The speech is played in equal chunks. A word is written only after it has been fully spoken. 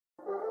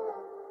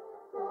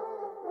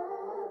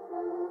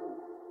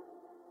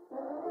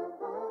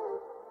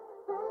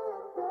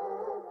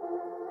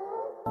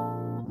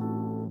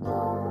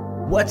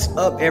What's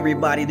up,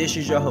 everybody? This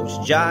is your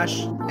host, Josh.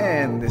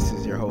 And this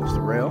is your host,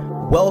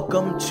 Rail.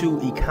 Welcome to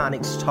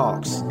Econics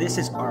Talks. This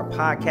is our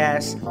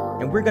podcast,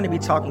 and we're going to be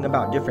talking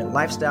about different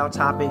lifestyle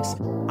topics,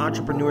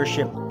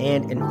 entrepreneurship,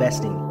 and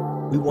investing.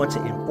 We want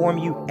to inform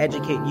you,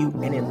 educate you,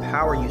 and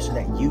empower you so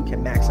that you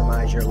can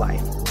maximize your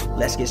life.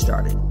 Let's get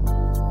started.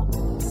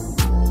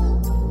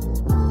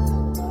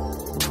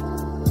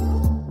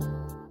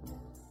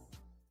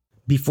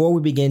 Before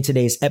we begin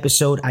today's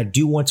episode, I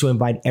do want to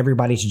invite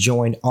everybody to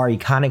join our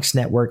Econics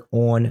network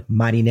on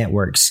Mighty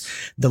Networks.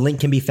 The link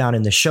can be found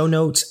in the show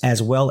notes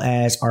as well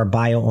as our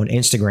bio on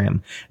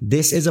Instagram.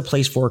 This is a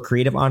place for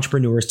creative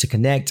entrepreneurs to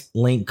connect,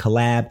 link,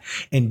 collab,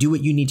 and do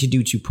what you need to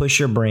do to push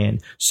your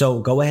brand. So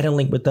go ahead and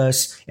link with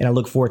us, and I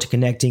look forward to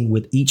connecting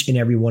with each and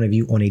every one of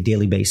you on a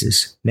daily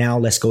basis. Now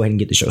let's go ahead and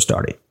get the show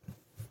started.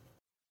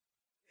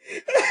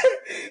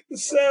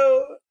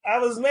 So I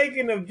was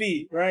making a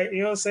beat, right? You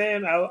know what I'm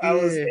saying?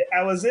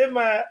 I was in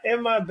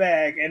my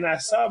bag and I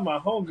saw my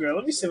homegirl.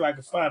 Let me see if I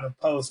can find a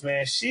post,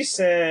 man. She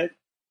said,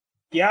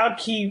 y'all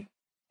keep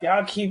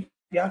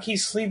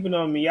sleeping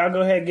on me. Y'all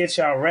go ahead and get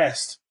y'all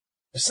rest.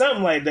 Or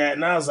something like that.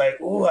 And I was like,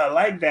 ooh, I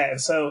like that.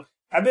 And so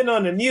I've been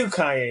on the new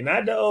Kanye,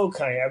 not the old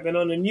Kanye. I've been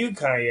on the new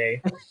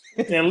Kanye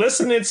and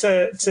listening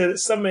to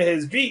some of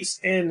his beats.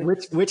 And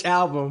which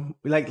album?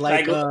 Like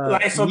Life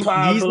of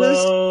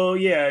Pablo.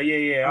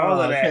 Yeah. All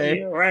of that. Okay.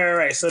 Yeah,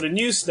 right. So the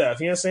new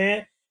stuff, you know what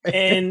I'm saying?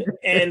 And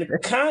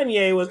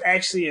Kanye was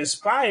actually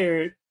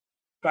inspired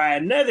by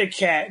another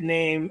cat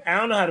named, I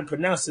don't know how to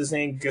pronounce his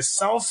name,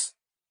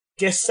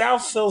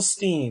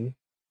 Gesaffelstein.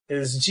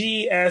 Is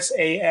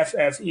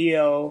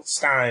Gsaffel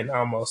Stein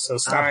almost. So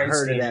Stein. I've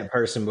heard of that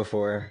person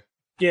before.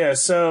 Yeah,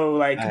 so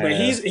but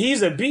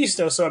he's a beast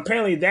though. So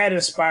apparently that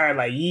inspired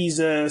like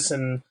Yeezus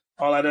and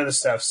all that other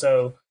stuff.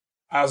 So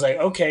I was like,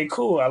 okay,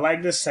 cool. I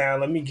like this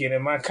sound. Let me get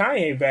in my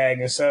Kanye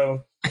bag. And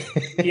so,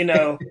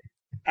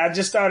 I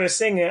just started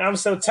singing. I'm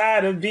so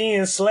tired of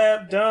being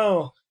slept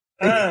on.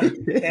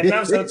 And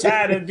I'm so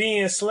tired of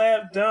being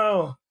slept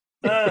on.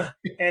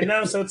 And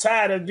I'm so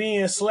tired of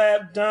being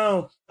slept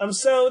on. I'm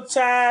so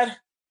tired.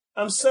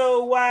 I'm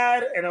so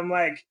wide. And I'm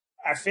like,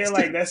 I feel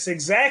like that's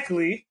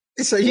exactly.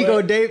 So you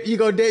go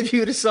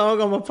debut the song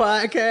on my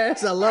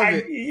podcast. I love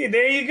it.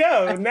 There you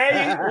go. Now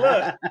you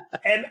look,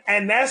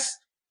 and that's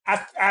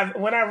I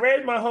when I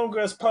read my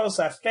homegirl's post,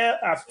 I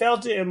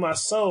felt it in my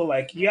soul.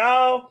 Like,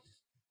 y'all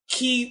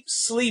keep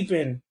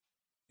sleeping,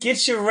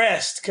 get your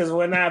rest, because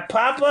when I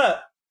pop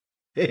up,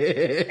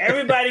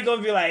 everybody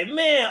gonna be like,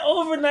 man,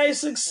 overnight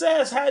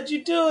success. How'd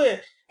you do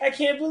it? I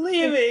can't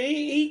believe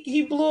it.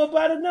 He blew up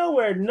out of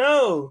nowhere.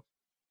 No,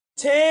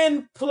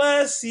 10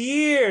 plus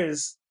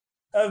years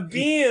of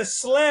being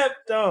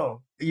slept on.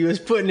 You was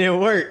putting in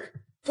work.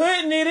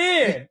 Putting it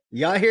in.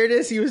 Y'all hear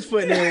this? He was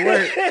putting in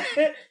work.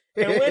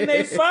 And when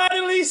they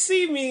finally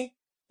see me,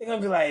 they're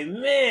going to be like,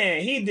 man,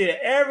 he did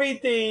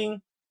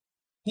everything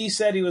he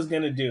said he was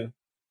going to do.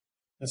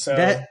 And so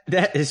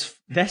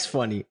that's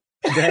funny.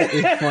 That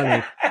is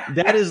funny.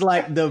 That is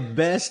like the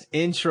best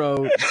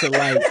intro to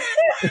like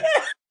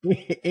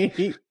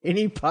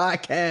any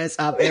podcast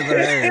I've ever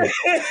heard.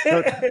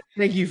 So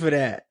thank you for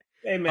that.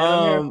 Hey man,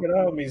 I'm here for the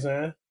homies,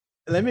 man.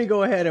 Let me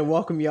go ahead and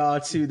welcome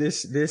y'all to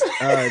this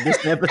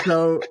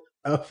episode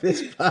of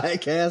this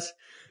podcast.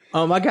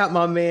 I got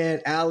my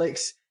man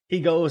Alex. He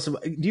goes,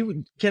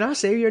 can I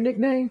say your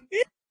nickname?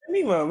 Yeah,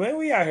 Nemo, man.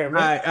 We out here,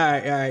 man. All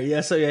right.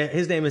 Yeah, so yeah,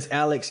 his name is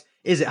Alex.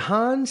 Is it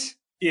Hans?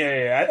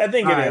 Yeah, I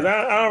think it is.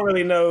 I don't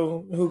really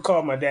know who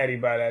called my daddy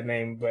by that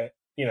name, but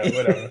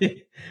whatever.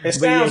 It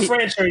sounds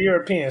French or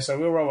European, so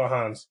we'll roll with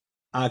Hans.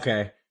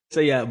 Okay. So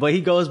yeah, but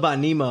he goes by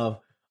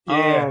Nemo.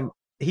 Yeah.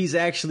 He's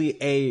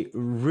actually a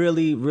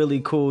really,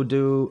 really cool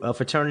dude, a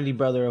fraternity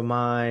brother of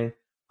mine.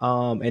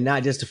 And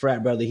not just a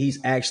frat brother. He's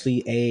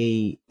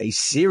actually a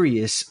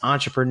serious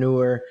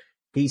entrepreneur.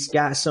 He's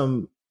got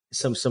some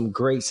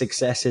great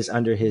successes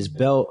under his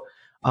belt.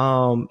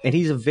 And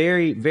he's a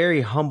very,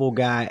 very humble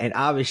guy. And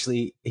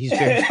obviously he's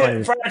very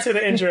funny. Prior to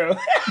the intro.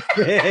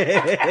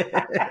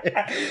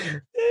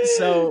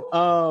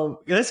 So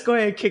let's go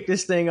ahead and kick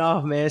this thing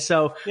off, man.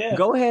 So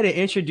Go ahead and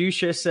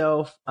introduce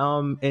yourself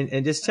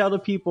and just tell the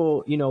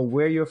people,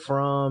 where you're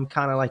from,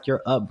 kind of like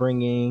your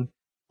upbringing,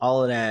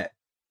 all of that.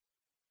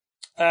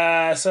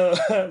 So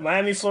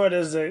Miami, Florida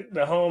is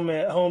the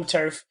home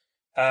turf.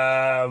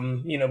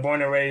 Born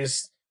and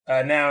raised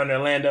now in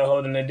Orlando,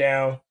 holding it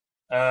down.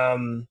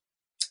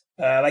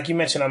 Like you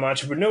mentioned, I'm an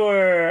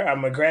entrepreneur.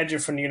 I'm a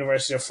graduate from the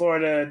University of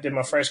Florida. Did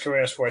my first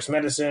career in sports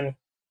medicine.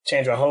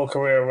 Changed my whole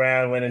career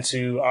around. Went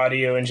into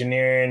audio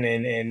engineering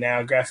and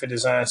now graphic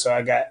design. So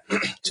I got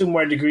 2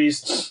 more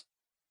degrees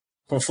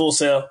from Full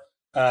Sail,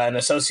 an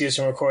associate's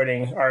in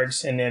recording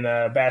arts, and then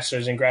a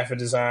bachelor's in graphic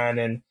design.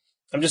 And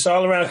I'm just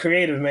all around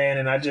creative, man.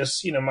 And I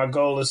just, my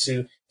goal is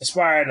to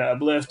inspire and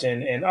uplift.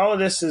 And all of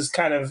this is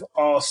kind of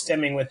all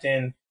stemming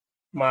within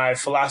my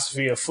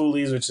philosophy of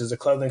Foolies, which is a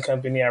clothing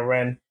company I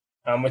run,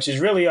 which is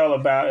really all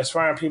about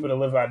inspiring people to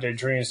live out their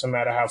dreams, no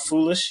matter how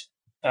foolish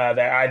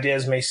their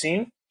ideas may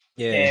seem.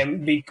 Yeah.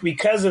 And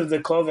because of the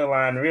clothing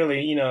line,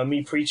 really,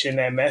 me preaching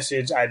that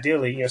message,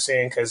 ideally,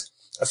 saying, because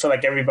I feel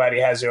like everybody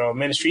has their own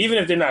ministry, even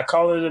if they're not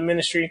calling it a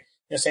ministry,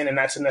 saying, and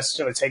not to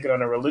necessarily take it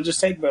on a religious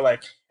take, but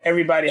like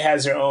everybody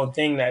has their own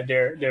thing that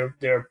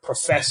they're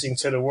professing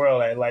to the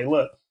world. Like,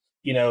 look,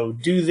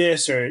 do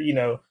this or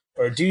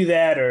do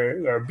that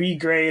or be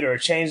great or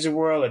change the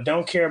world or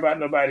don't care about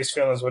nobody's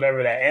feelings,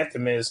 whatever that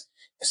anthem is.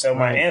 So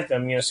my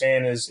anthem,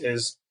 saying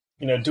is,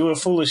 do it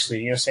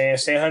foolishly, saying,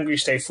 stay hungry,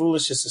 stay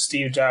foolish. It's a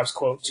Steve Jobs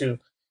quote too,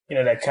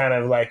 that kind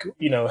of like,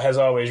 has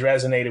always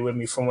resonated with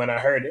me from when I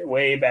heard it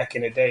way back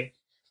in the day.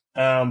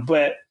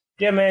 But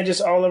yeah, man,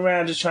 just all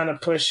around, just trying to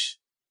push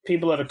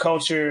people of the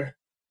culture,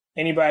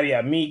 anybody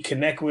I meet,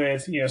 connect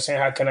with, saying,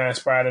 how can I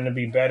inspire them to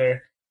be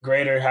better,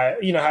 greater?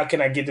 How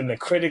can I get them to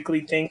critically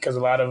think? Because a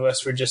lot of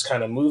us, we're just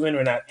kind of moving.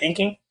 We're not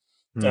thinking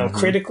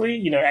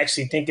critically,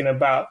 actually thinking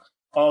about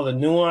all the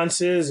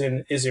nuances.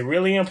 And is it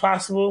really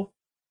impossible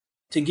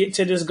to get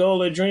to this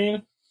goal or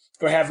dream?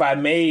 Or have I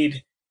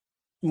made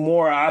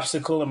more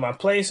obstacle in my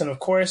place? And of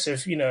course,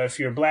 if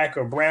you're black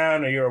or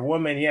brown or you're a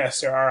woman,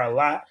 yes, there are a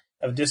lot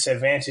of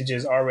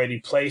disadvantages already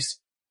placed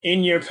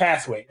in your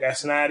pathway.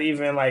 That's not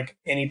even like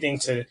anything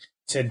to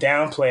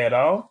downplay at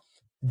all.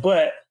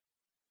 But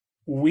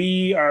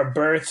we are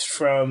birthed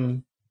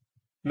from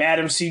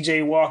Madam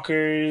C.J.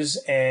 Walkers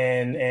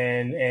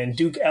and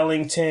Duke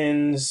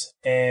Ellingtons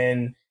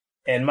and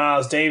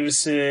Miles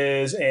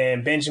Davises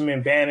and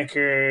Benjamin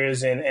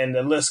Banneker's and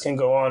the list can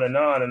go on. And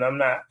I'm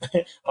not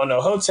on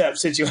no Hotep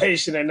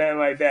situation or nothing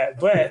like that.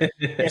 But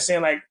I'm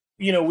saying, like,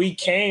 we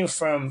came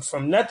from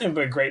nothing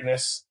but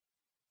greatness.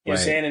 You know what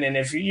I'm saying? And then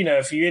if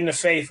you're in the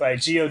faith,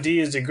 like God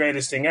is the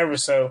greatest thing ever.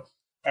 So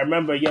I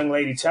remember a young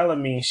lady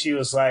telling me, she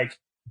was like,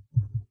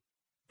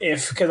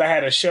 because I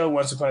had a show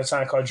once upon a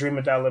time called Dream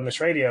Without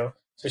Limits Radio.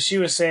 So she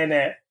was saying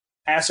that,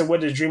 I asked her,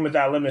 what does dream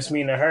without limits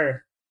mean to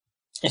her?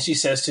 And she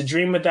says, to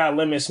dream without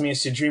limits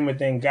means to dream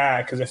within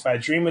God. Because if I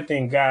dream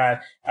within God,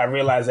 I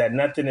realize that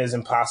nothing is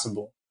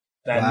impossible.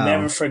 And I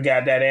never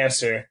forgot that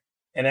answer.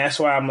 And that's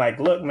why I'm like,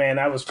 look, man,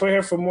 I was put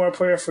here for more,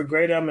 put here for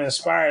greater. I'm going to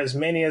inspire as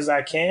many as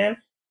I can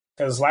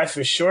because life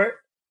is short.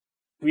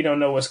 We don't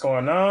know what's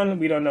going on.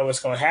 We don't know what's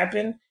going to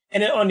happen.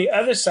 And then on the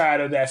other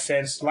side of that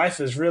fence, life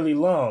is really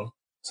long.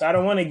 So I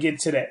don't want to get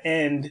to the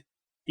end,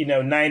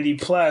 90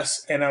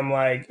 plus. And I'm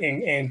like,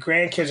 and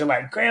grandkids are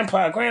like,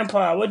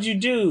 Grandpa, what'd you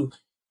do?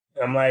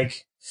 And I'm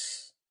like,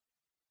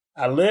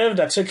 I lived,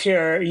 I took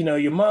care of,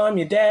 your mom,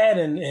 your dad,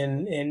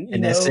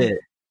 and that's it.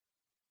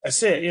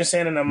 That's it. You know what I'm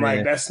saying? And I'm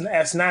like,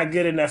 that's not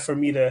good enough for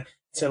me to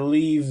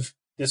leave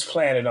this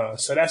planet on.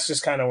 So that's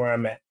just kind of where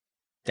I'm at.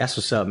 That's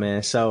what's up,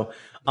 man. So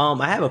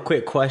I have a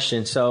quick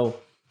question. So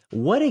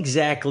what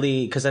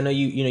exactly, because I know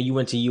you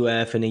went to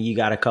UF and then you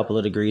got a couple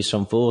of degrees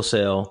from Full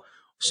Sail.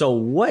 So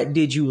what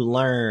did you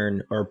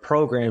learn or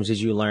programs did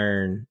you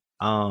learn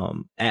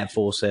at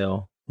Full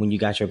Sail when you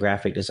got your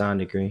graphic design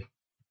degree?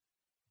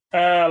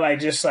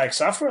 Like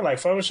software, like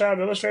Photoshop,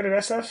 Illustrator,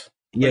 that stuff?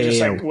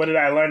 Like what did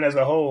I learn as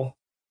a whole?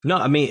 No,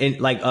 I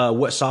mean,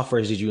 what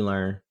softwares did you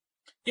learn?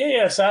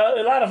 Yeah. So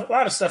a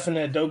lot of stuff in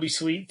the Adobe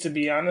suite, to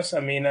be honest. I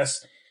mean,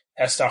 that's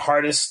the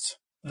heart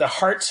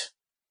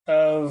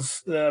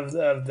of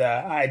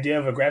the idea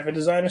of a graphic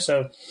designer.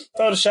 So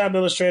Photoshop,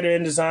 Illustrator,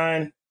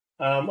 InDesign,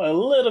 a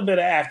little bit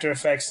of After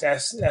Effects.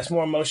 That's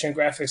more motion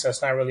graphics.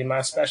 That's not really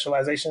my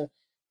specialization.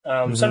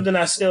 Something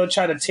I still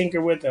try to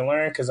tinker with and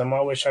learn because I'm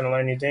always trying to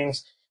learn new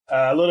things.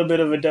 A little bit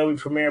of Adobe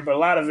Premiere, but a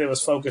lot of it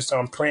was focused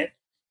on print.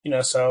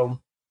 So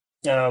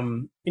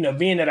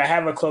being that I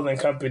have a clothing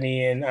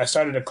company and I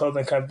started a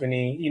clothing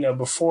company,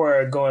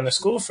 before going to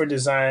school for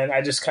design,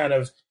 I just kind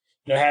of,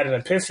 had an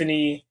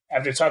epiphany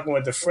after talking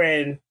with a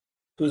friend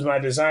who's my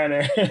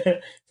designer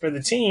for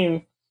the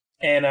team.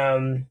 And,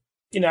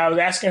 I was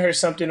asking her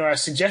something or I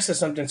suggested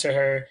something to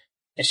her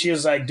and she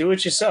was like, do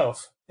it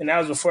yourself. And that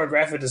was before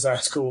graphic design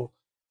school.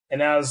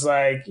 And I was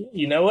like,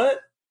 you know what?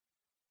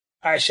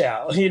 I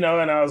shall, and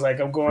I was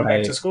like, I'm going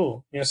back to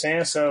school. You know what I'm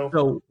saying?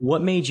 So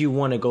what made you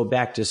want to go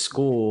back to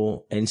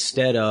school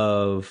instead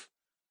of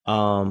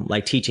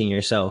teaching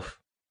yourself?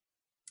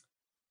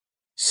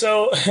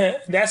 So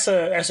that's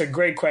a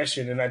great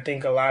question. And I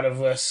think a lot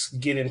of us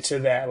get into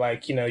that,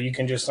 you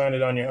can just learn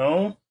it on your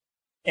own.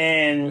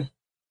 And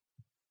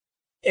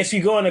if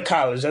you go into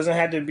college, it doesn't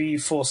have to be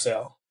Full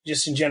Sail,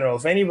 just in general.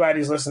 If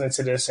anybody's listening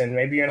to this and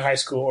maybe you're in high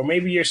school or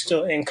maybe you're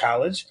still in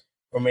college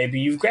or maybe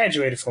you've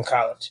graduated from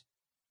college,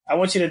 I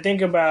want you to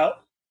think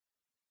about,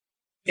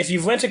 if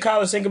you've went to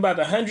college, think about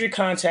the 100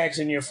 contacts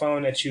in your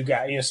phone that you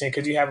got,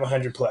 because you have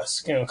 100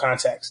 plus,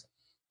 contacts.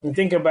 And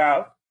think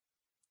about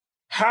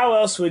how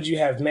else would you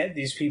have met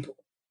these people?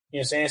 You know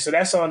what I'm saying? So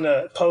that's on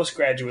the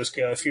postgraduate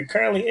scale. If you're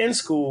currently in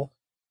school,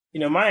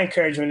 my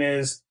encouragement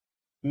is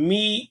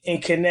meet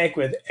and connect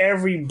with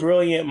every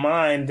brilliant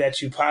mind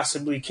that you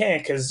possibly can,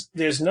 because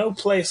there's no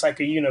place like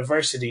a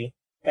university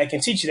that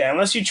can teach you that.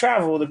 Unless you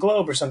travel the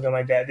globe or something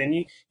like that, then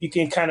you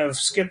can kind of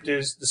skip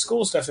the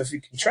school stuff if you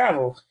can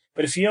travel.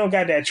 But if you don't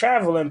got that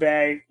traveling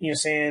bag,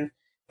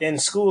 then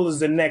school is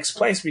the next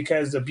place,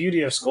 because the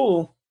beauty of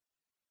school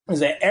is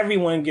that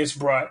everyone gets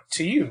brought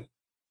to you.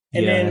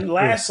 And then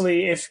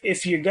lastly,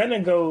 if you're going to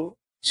go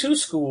to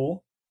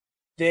school,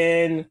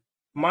 then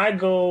my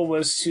goal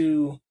was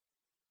to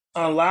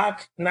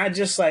unlock not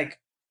just like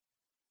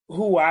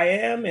who I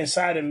am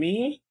inside of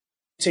me,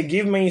 to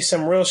give me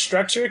some real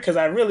structure, because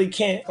I really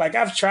can't, like,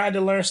 I've tried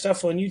to learn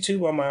stuff on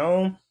YouTube on my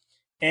own,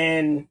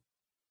 and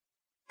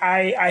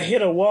I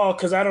hit a wall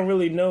because I don't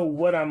really know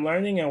what I'm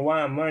learning and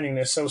why I'm learning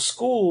this. So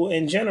school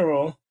in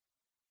general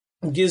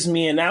gives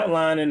me an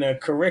outline and a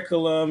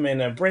curriculum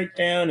and a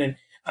breakdown, and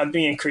I'm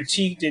being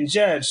critiqued and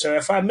judged. So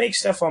if I make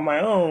stuff on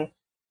my own,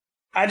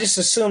 I just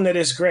assume that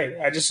it's great.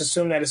 I just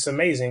assume that it's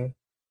amazing,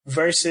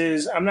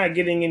 versus I'm not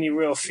getting any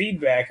real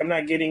feedback. I'm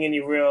not getting any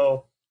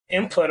real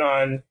input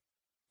on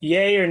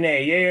yay or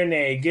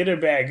nay, good or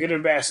bad, good or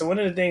bad. So one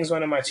of the things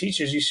one of my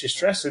teachers used to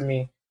stress with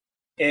me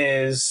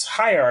is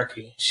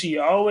hierarchy. She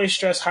always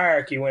stressed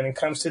hierarchy when it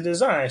comes to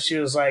design. She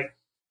was like,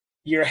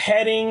 you're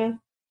heading,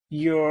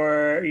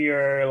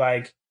 you're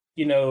like,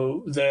 you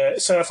know,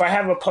 so if I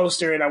have a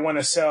poster and I want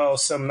to sell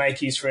some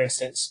Nikes, for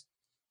instance,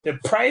 the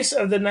price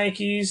of the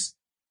Nikes,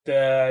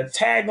 the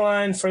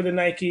tagline for the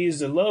Nikes,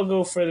 the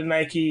logo for the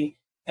Nike,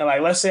 and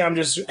like, let's say I'm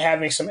just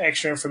having some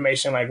extra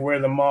information, like where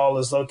the mall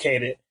is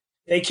located.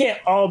 They can't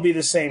all be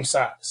the same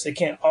size. They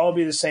can't all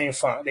be the same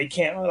font. They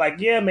can't, like,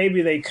 yeah,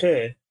 maybe they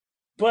could.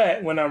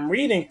 But when I'm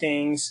reading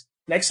things,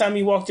 next time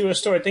you walk through a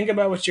store, think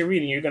about what you're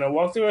reading. You're going to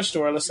walk through a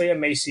store, let's say a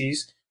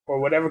Macy's or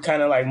whatever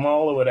kind of like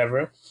mall or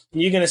whatever,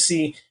 and you're going to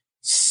see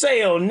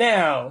sale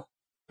now.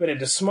 But at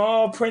the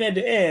small print at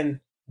the end,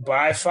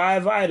 buy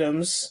 5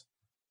 items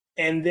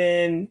and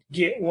then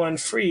get 1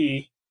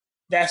 free.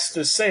 That's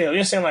the sale. You know what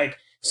I'm saying? Like,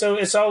 so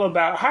it's all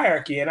about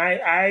hierarchy. And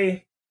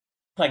I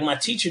like, my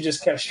teacher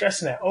just kept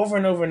stressing that over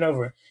and over and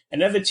over.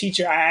 Another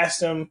teacher, I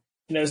asked him,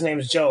 you know, his name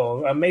is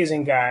Joel,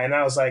 amazing guy. And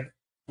I was like,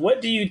 what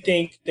do you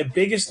think the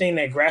biggest thing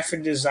that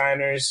graphic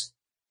designers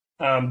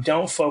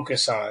don't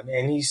focus on?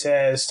 And he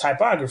says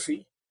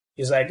typography.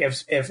 He's like,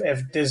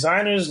 if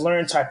designers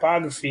learn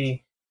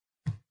typography,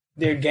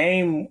 their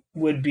game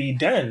would be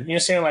done. You know what I'm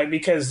saying? Like,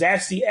 because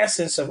that's the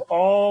essence of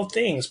all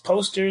things: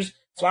 posters,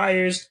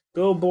 flyers,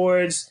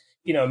 billboards,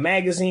 you know,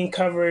 magazine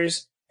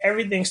covers,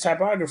 everything's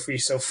typography.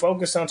 So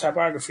focus on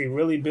typography,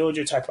 really build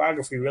your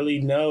typography,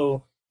 really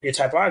know your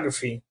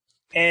typography.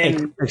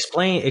 And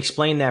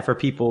explain that for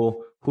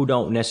people who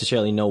don't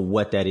necessarily know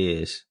what that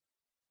is.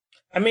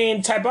 I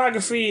mean,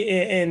 typography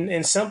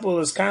in simple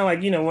is kind of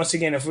like, you know, once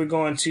again, if we're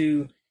going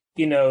to,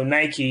 you know,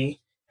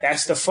 Nike,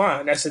 that's the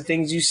font. That's the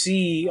things you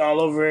see all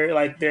over,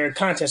 like, their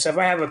content. So if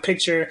I have a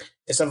picture,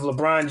 it's of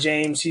LeBron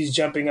James, he's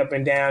jumping up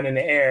and down in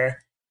the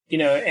air, you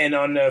know, and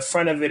on the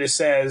front of it, it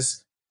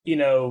says, you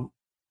know,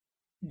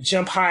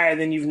 jump higher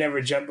than you've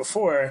never jumped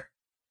before.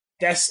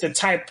 That's the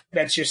type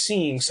that you're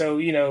seeing. So,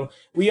 you know,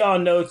 we all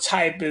know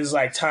type is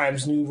like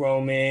Times New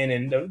Roman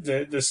and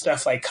the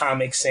stuff like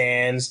Comic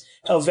Sans.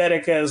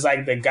 Helvetica is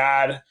like the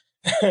god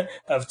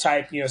of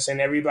type, you know,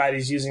 saying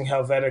everybody's using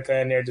Helvetica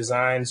in their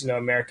designs, you know,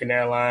 American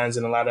Airlines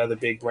and a lot of other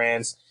big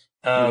brands.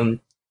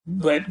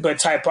 But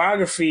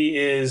typography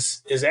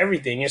is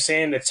everything. You're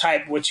saying the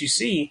type, what you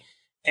see.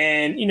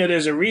 And, you know,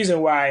 there's a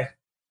reason why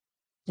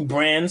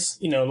brands,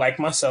 you know, like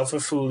myself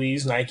with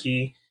Foolies,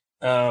 Nike,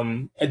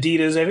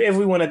 Adidas, if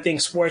we want to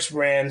think sports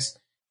brands,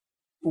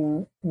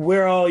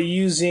 we're all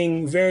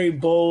using very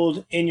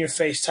bold, in your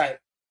face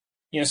type.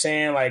 You know what I'm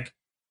saying? Like,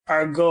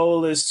 our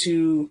goal is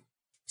to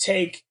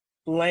take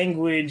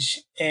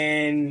language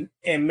and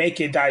make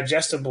it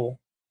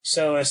digestible.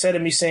 So instead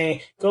of me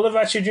saying, go live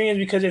out your dreams,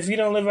 because if you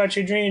don't live out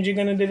your dreams, you're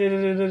going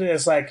to,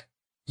 it's like,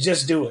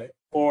 just do it.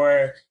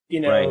 Or,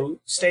 you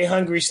know, stay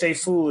hungry, stay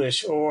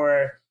foolish,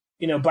 or,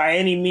 you know, by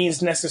any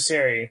means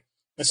necessary.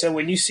 And so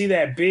when you see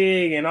that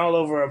big and all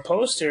over a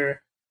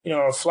poster, you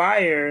know, a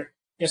flyer,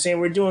 you're saying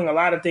we're doing a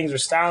lot of things. We're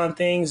styling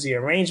things, the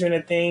arrangement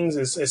of things,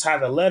 is how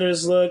the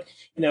letters look.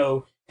 You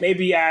know,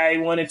 maybe I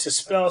wanted to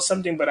spell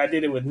something, but I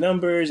did it with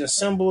numbers and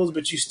symbols,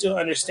 but you still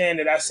understand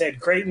that I said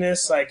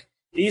greatness. Like,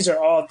 these are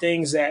all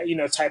things that, you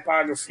know,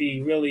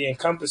 typography really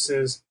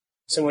encompasses.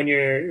 So when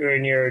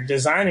you're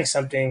designing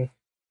something,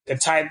 the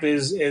type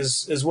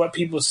is what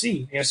people see. You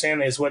know what I'm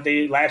saying? It's what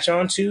they latch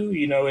on to.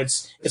 You know,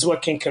 it's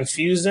what can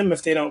confuse them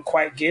if they don't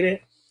quite get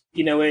it.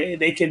 You know,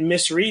 they can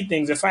misread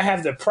things. If I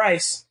have the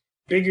price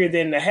bigger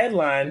than the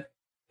headline,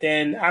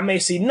 then I may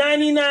see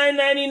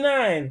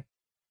 $99.99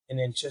 and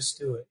then just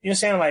do it. You know what I'm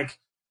saying? Like,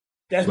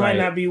 that might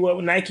not be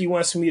what Nike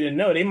wants me to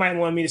know. They might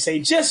want me to say,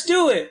 just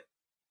do it.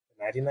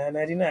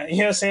 $99.99. You know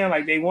what I'm saying?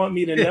 Like, they want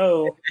me to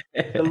know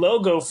the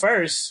logo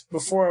first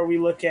before we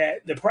look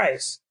at the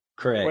price.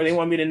 Correct. Or they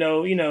want me to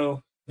know, you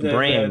know, the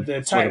brand,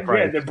 the type,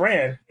 the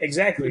brand.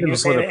 Exactly. You know,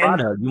 before the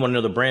product. You want to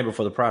know the brand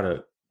before the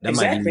product.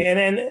 Exactly.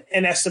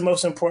 And that's the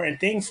most important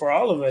thing for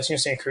all of us. You know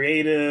what I'm saying?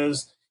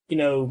 Creatives, you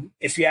know,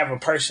 if you have a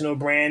personal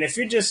brand, if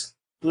you're just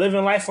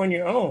living life on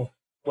your own,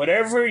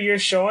 whatever you're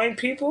showing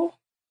people,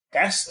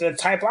 that's the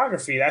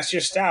typography. That's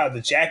your style.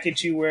 The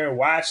jacket you wear,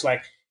 watch,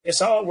 like,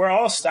 we're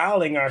all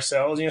styling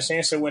ourselves. You know what I'm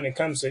saying? So when it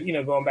comes to, you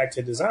know, going back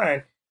to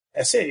design,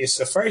 that's it. It's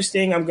the first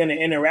thing I'm going to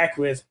interact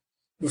with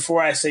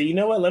before I say, you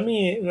know what, let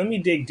me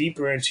dig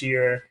deeper into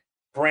your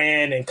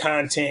brand and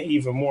content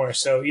even more.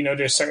 So,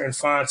 there's certain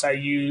fonts I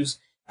use.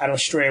 I don't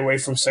stray away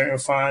from certain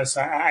fonts.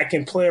 I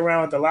can play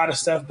around with a lot of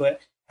stuff, but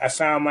I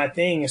found my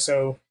thing. And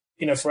so,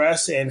 for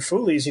us and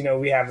Foolies,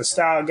 we have the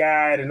style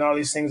guide and all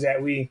these things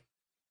that we,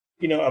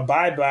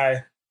 abide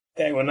by.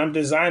 That when I'm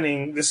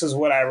designing, this is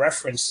what I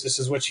reference. This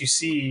is what you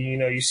see.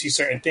 You see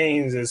certain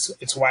things.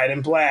 It's white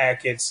and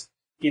black. It's,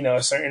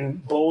 a certain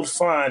bold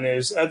font.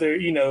 There's other,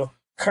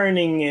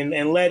 kerning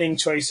and leading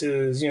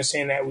choices,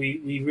 saying that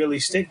we really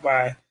stick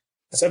by.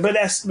 So, but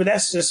that's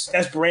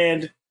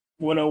brand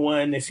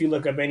 101. If you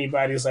look up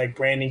anybody's like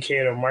branding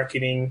kit or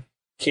marketing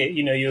kit,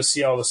 you'll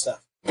see all the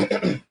stuff.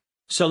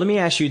 So let me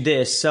ask you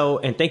this. So,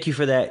 and thank you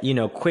for that,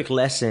 quick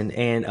lesson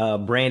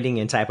in branding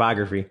and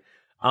typography.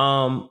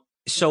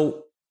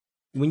 So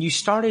when you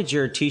started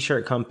your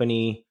t-shirt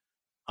company,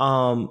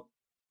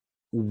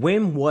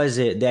 when was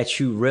it that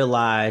you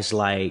realized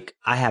like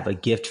I have a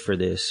gift for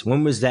this?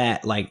 When was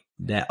that like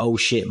that oh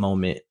shit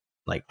moment?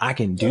 Like I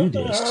can do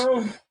this.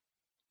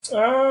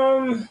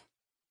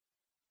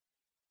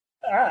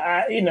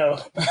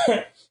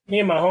 Me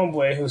and my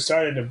homeboy who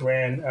started the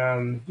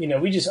brand,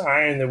 we just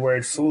ironed the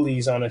word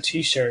Foolies on a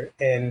t-shirt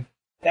and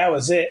that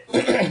was it,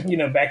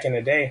 back in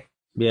the day.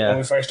 Yeah. When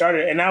we first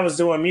started. And I was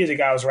doing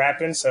music, I was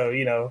rapping. So,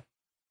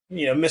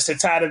 Mr.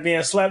 Tired of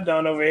Being Slept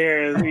On over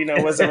here,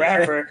 was a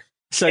rapper.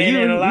 So you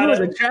was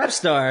a trap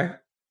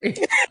star. I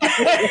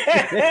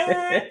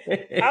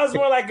was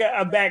more like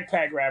a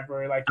backpack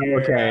rapper, like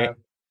your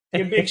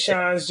Big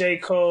Sean's, J.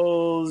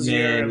 Cole's,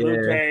 your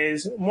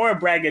Lupe's, more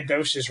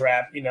braggadocious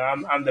rap.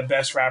 I'm the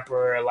best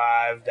rapper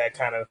alive, that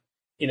kind of,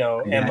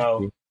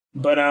 MO.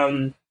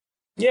 But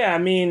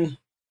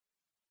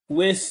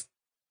with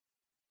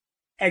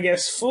I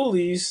guess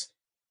Foolies,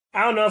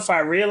 I don't know if I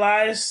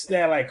realized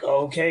that like,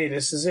 okay,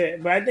 this is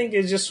it. But I think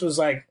it just was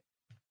like,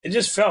 it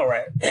just felt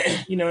right,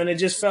 and it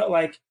just felt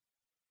like,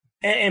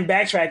 and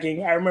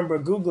backtracking, I remember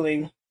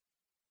Googling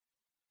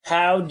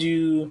how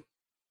do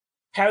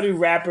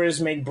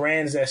rappers make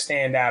brands that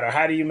stand out, or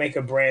how do you make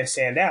a brand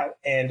stand out?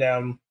 And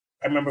I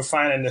remember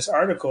finding this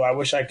article. I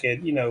wish I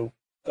could,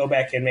 go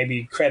back and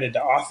maybe credit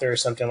the author or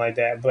something like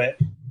that. But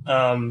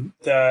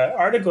the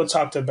article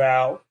talked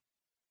about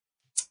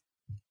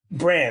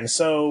brands.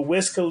 So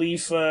Wiz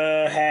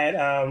Khalifa had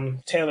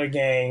Taylor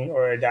Gang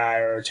or Die,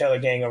 or Taylor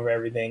Gang Over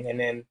Everything. And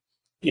then,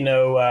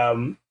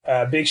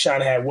 Big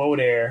Sean had Whoa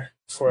There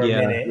for a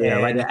minute. Yeah,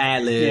 like the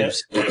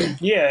ad-libs.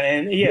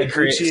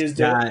 Gucci is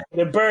the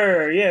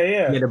Bird.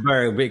 Yeah, the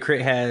Bird. Big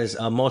Crit has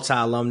a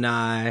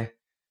multi-alumni.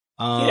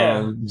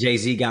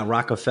 Jay-Z got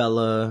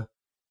Rockefeller.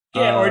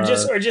 Yeah, or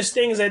just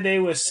things that they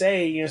would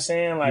say, you know what I'm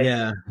saying? Like,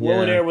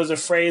 Whoa There was a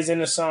phrase in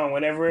the song.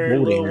 Whenever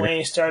Lil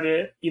Wayne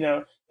started,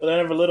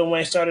 whenever Lil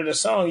Wayne started a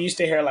song, you used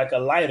to hear like a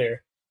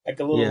lighter, like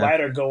a little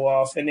lighter go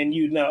off, and then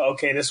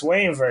okay, this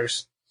Wayne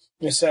verse.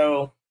 And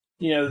so,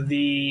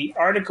 the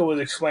article was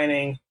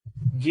explaining,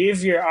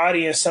 give your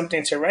audience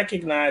something to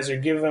recognize or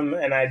give them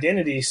an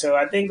identity. So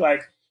I think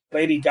like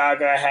Lady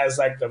Gaga has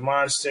like the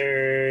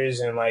Monsters,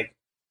 and like,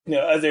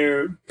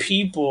 other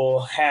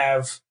people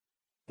have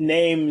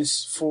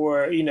names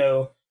for,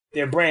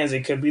 their brands.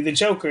 It could be the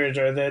Jokers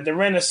or the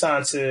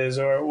Renaissances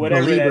or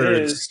whatever that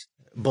is.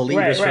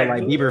 Believers for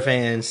like Bieber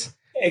fans.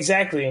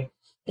 Exactly.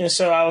 And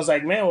so I was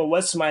like, man, well,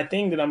 what's my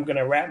thing that I'm going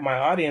to wrap my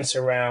audience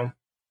around?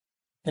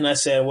 And I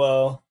said,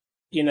 well,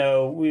 we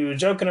were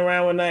joking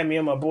around one night, me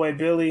and my boy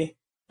Billy,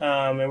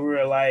 and we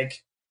were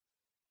like,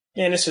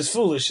 man, this is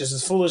foolish. This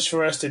is foolish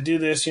for us to do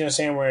this. You know what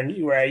I'm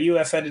saying? We're at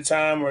UF at the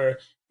time, where,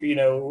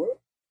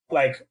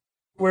 like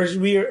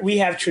we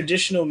have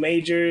traditional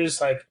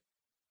majors, like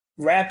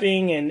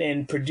rapping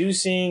and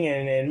producing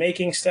and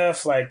making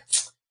stuff. Like,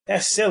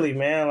 that's silly,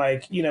 man.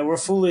 Like, we're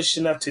foolish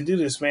enough to do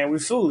this, man. We're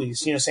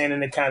foolies, you know what I'm saying?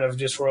 And it kind of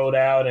just rolled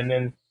out. And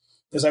then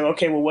it's like,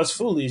 okay, well, what's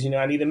foolies?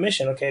 I need a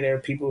mission. Okay, there are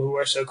people who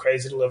are so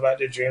crazy to live out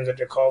their dreams that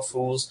they're called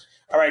fools.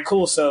 All right,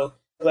 cool. So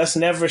let's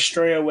never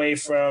stray away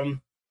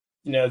from,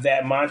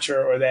 that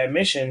mantra or that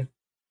mission.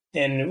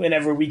 And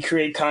whenever we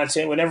create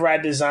content, whenever I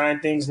design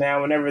things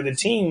now, whenever the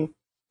team, you know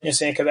what I'm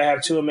saying, because I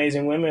have two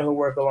amazing women who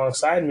work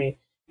alongside me,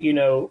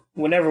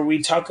 whenever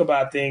we talk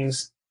about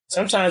things,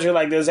 sometimes you're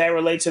like, does that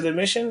relate to the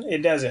mission?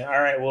 It doesn't.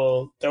 All right,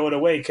 well, throw it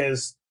away,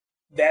 because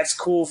that's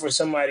cool for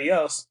somebody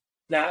else,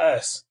 not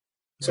us.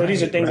 So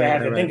these are things I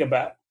have to think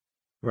about.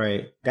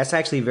 Right. That's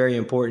actually very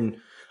important.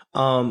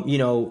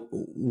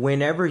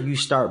 Whenever you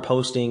start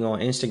posting on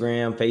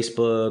Instagram,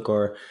 Facebook,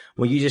 or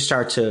when you just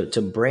start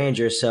to brand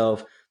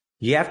yourself,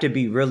 you have to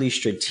be really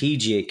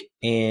strategic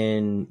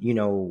in,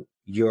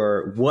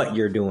 what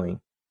you're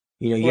doing.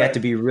 You have to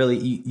be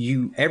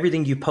really,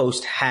 everything you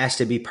post has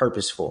to be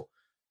purposeful.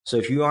 So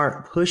if you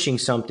aren't pushing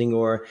something,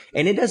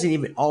 and it doesn't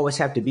even always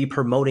have to be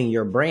promoting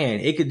your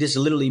brand. It could just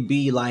literally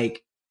be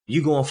like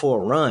you going for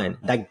a run.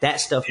 Like that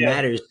stuff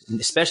matters,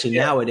 especially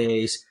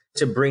nowadays,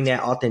 to bring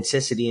that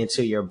authenticity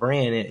into your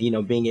brand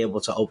and, being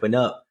able to open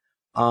up,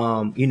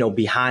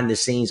 behind the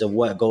scenes of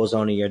what goes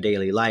on in your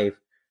daily life.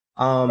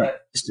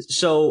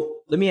 So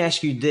let me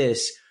ask you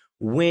this.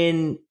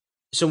 When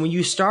So when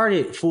you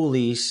started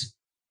Foolies,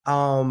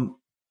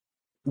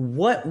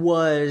 what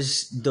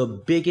was the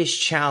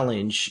biggest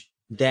challenge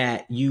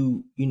that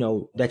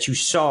that you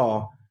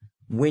saw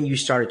when you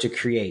started to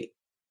create?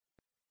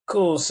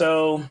 Cool.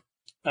 So,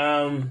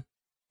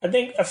 I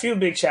think a few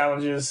big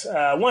challenges.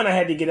 One, I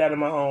had to get out of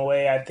my own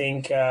way. I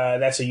think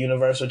that's a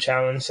universal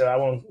challenge, so I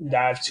won't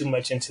dive too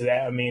much into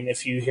that. I mean,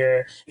 if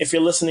you're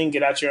listening,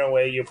 get out your own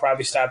way. You're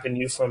probably stopping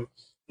you from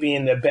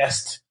being the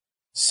best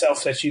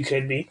self that you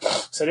could be.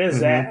 So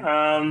there's that.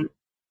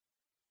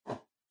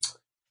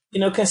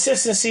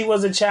 Consistency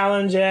was a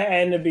challenge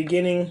in the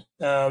beginning,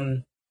 but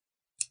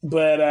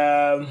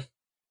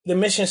the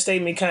mission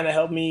statement kind of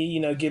helped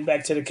me, get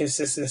back to the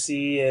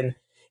consistency. And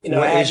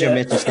what is your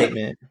mission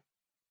statement?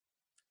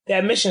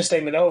 That mission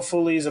statement, the whole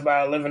Foolies is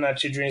about living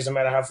out your dreams, no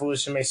matter how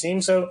foolish it may seem.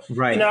 So,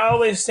 right. I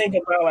always think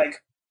about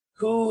like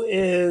who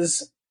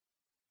is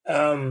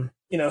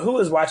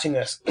watching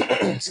us?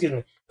 Excuse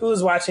me. Who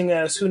is watching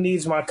us? Who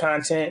needs my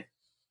content?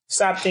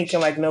 Stop thinking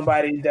like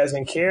nobody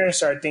doesn't care and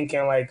start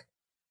thinking like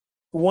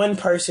one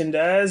person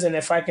does. And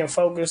if I can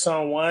focus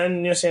on one,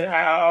 you know what I'm saying?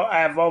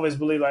 I've always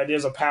believed like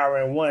there's a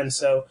power in one.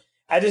 So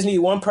I just need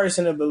one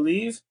person to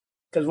believe,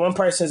 because one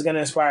person is going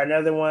to inspire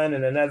another one.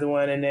 And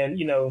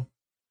then,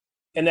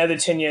 another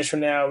 10 years from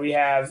now, we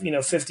have,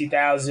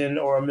 50,000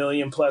 or 1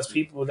 million plus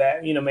people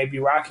that, may be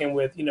rocking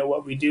with,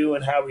 what we do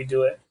and how we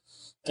do it.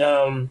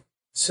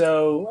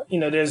 So,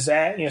 there's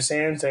that,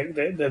 saying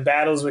the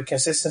battles with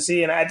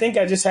consistency. And I think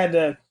I just had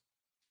to,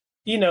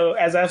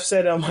 as I've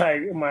said on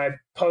my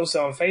posts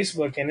on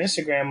Facebook and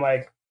Instagram,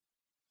 like,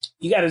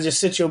 you got to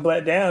just sit your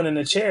butt down in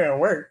the chair and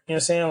work. You know what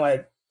I'm saying?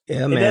 Like,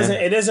 yeah, man.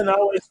 It isn't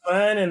always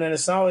fun, and then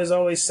it's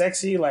always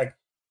sexy. Like,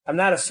 I'm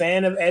not a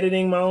fan of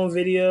editing my own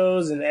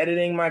videos and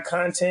editing my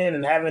content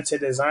and having to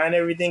design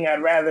everything.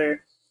 I'd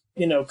rather,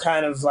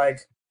 kind of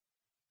like,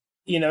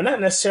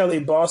 not necessarily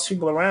boss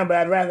people around, but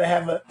I'd rather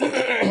have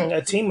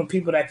a team of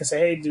people that can say,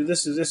 hey, do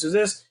this, is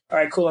this. All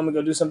right, cool. I'm gonna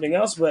go do something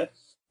else. But,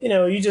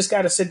 you just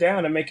got to sit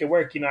down and make it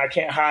work. I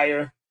can't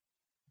hire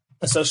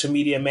a social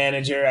media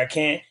manager. I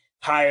can't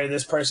hire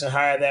this person,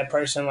 hire that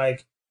person.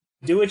 Like,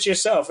 do it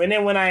yourself. And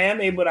then when I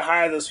am able to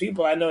hire those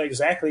people, I know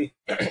exactly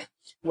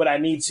what I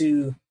need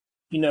to,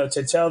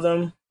 to tell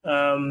them.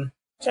 I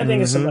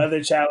think it's some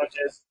other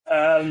challenges.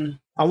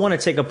 I want to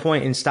take a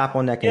point and stop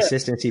on that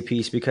consistency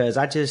piece, because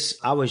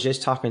I was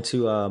just talking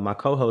to my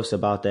co-host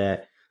about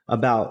that,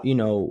 about,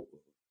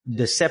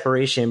 the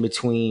separation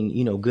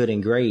between, good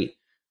and great,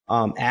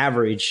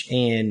 average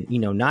and,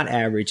 not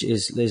average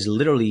is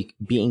literally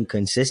being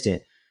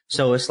consistent.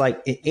 So it's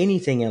like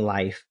anything in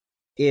life.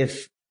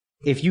 If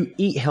you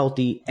eat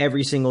healthy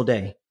every single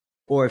day,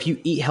 or if you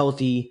eat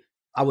healthy,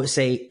 I would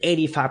say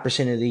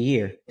 85% of the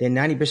year, then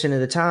 90% of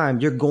the time,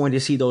 you're going to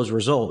see those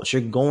results.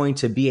 You're going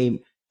to be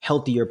a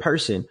healthier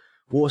person.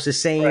 Well, it's the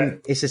same. Right.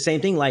 It's the same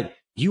thing. Like,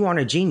 you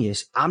aren't a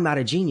genius. I'm not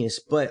a genius.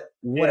 But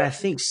what I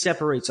think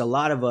separates a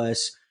lot of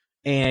us,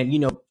 and,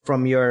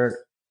 from your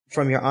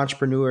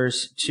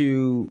entrepreneurs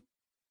to,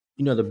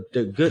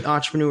 the good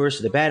entrepreneurs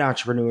to the bad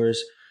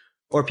entrepreneurs,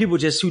 or people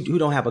just who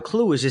don't have a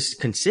clue, is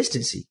just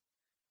consistency.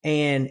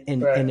 And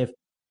if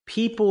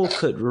people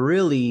could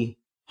really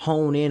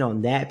hone in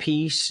on that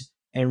piece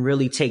and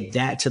really take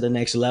that to the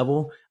next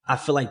level, I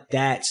feel like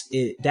that's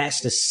it. That's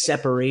the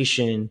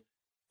separation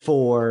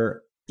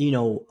for,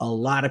 a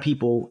lot of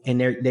people, and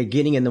they're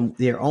getting in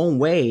their own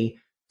way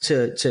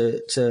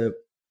to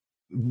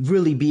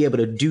really be able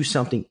to do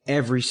something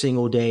every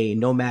single day,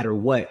 no matter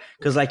what.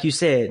 Cause like you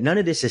said, none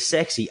of this is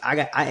sexy.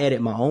 I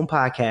edit my own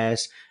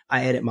podcast.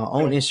 I edit my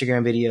own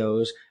Instagram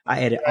videos.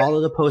 I edit all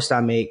of the posts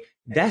I make.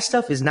 That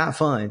stuff is not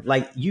fun.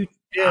 Like,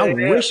 I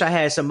wish I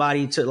had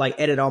somebody to like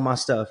edit all my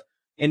stuff.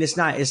 And it's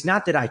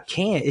not that I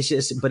can't, it's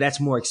just, but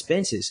that's more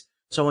expensive.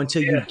 So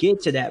until you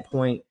get to that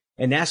point,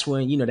 and that's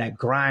when, that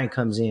grind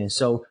comes in.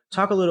 So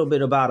talk a little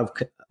bit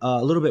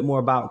more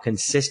about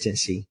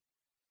consistency.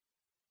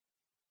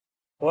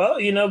 Well,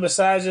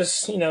 besides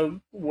just,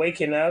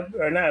 waking up,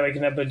 or not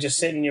waking up, but just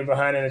sitting your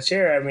behind in a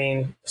chair. I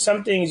mean,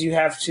 some things you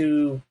have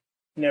to,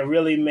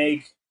 really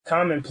make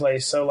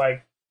commonplace. So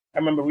like, I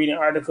remember reading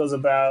articles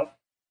about,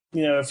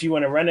 if you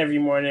want to run every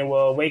morning,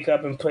 well, wake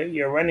up and put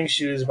your running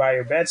shoes by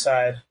your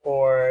bedside,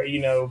 or,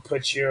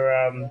 put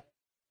your,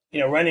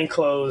 running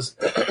clothes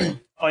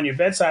on your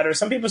bedside. Or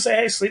some people say,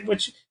 hey, sleep in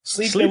what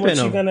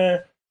you're going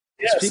to,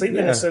 sleep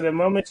in it. So the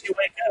moment you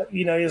wake up,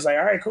 you're like,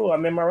 all right, cool.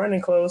 I'm in my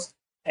running clothes.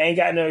 I ain't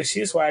got no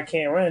excuse why I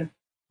can't run.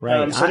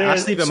 Right. I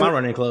sleep in my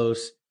running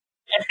clothes.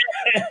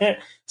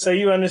 So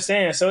you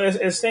understand. So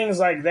it's things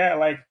like that.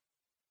 Like,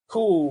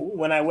 cool.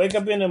 When I wake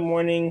up in the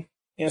morning,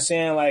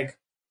 like,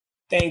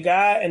 thank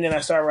God, and then I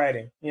start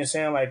writing.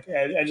 Like,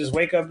 I just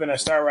wake up and I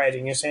start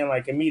writing.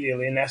 Like,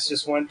 immediately. And that's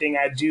just one thing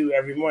I do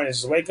every morning.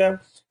 Just wake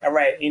up, I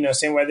write.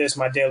 Whether it's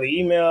my daily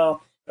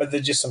email, whether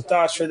just some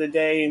thoughts for the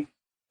day.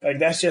 Like,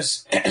 that's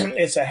just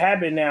it's a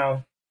habit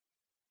now.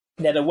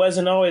 That it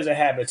wasn't always a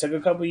habit. It took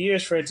a couple of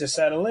years for it to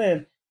settle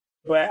in.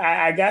 But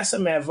I got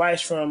some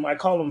advice from, I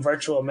call them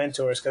virtual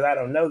mentors because I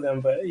don't know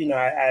them, but,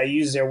 I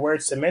use their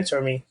words to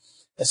mentor me.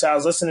 And so I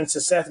was listening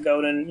to Seth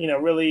Godin,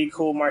 really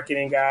cool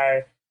marketing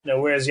guy,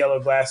 wears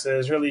yellow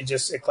glasses, really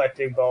just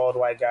eclectic, bald,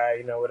 white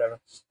guy, whatever.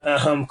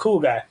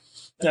 Cool guy.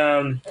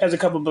 Has a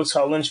couple books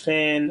called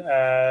Lynchpin,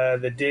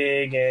 The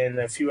Dig, and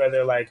a few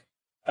other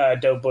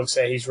dope books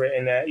that he's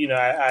written that,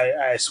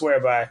 I swear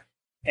by.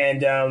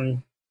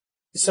 And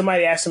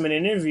somebody asked him in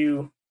an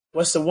interview,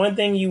 what's the one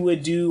thing you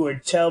would do or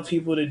tell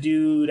people to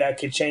do that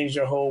could change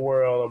their whole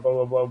world or blah,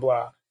 blah, blah,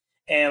 blah.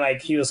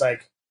 And he was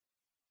like,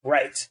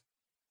 write.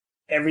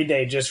 Every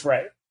day, just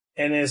write.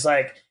 And it's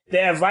the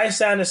advice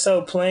sounded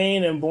so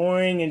plain and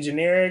boring and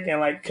generic.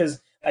 And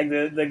because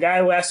the guy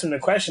who asked him the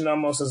question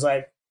almost was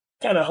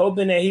kind of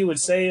hoping that he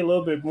would say a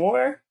little bit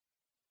more.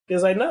 He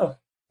was like, no,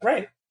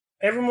 write.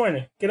 Every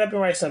morning, get up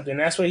and write something.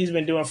 That's what he's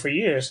been doing for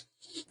years.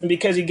 And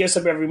because he gets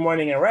up every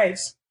morning and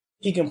writes,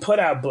 he can put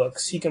out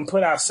books. He can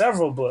put out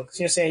several books.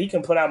 You know what I'm saying? He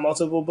can put out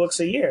multiple books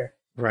a year.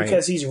 Right.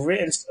 Because he's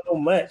written so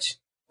much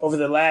over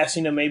the last,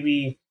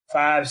 maybe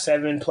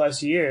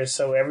 5-7+ years.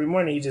 So every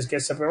morning he just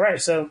gets up and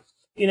writes. So,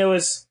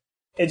 it's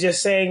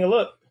just saying,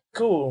 look,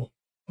 cool.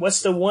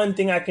 What's the one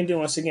thing I can do?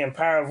 Once again,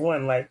 power of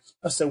one.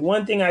 What's the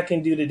one thing I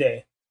can do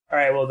today? All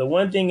right, well, the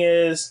one thing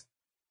is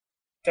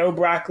throw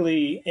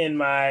broccoli in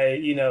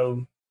my,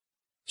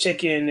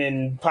 chicken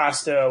and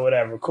pasta or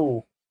whatever.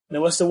 Cool.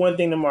 Now, what's the one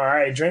thing tomorrow? All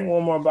right, drink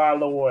one more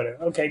bottle of water.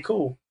 Okay,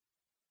 cool.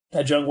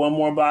 I drank one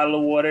more bottle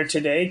of water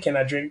today. Can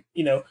I drink,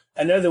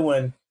 another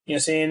one,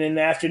 saying in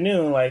the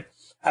afternoon?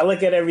 I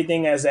look at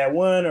everything as that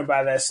one or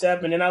by that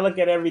step. And then I look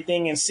at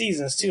everything in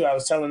seasons too. I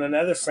was telling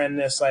another friend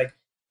this,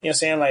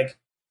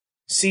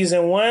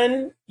 season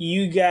 1,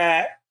 you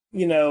got,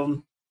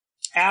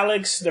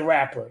 Alex the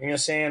rapper,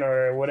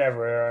 or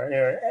whatever,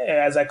 or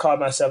as I called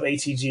myself,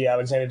 ATG,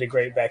 Alexander the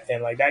Great back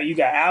then, that. You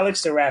got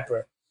Alex the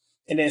rapper.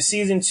 And then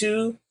season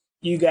 2,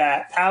 you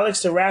got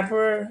Alex the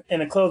rapper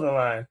and a clothing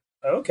line.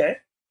 Okay,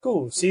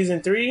 cool.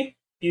 Season 3,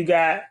 you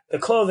got the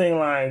clothing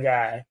line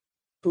guy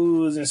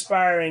who's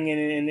inspiring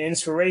and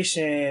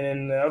inspiration.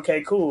 And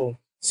okay, cool.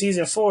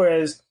 Season 4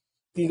 is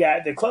you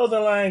got the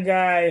clothing line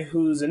guy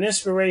who's an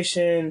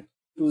inspiration,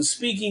 who's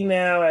speaking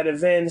now at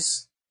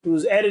events,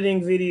 who's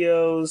editing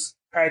videos.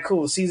 All right,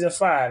 cool. Season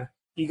 5,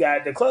 you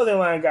got the clothing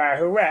line guy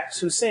who raps,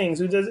 who sings,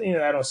 who does,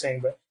 I don't sing,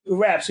 but who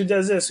raps, who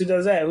does this, who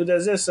does that, who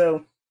does this.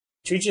 So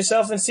treat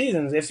yourself in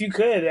seasons. If you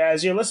could,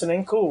 as you're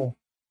listening, cool.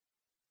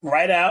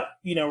 Write out,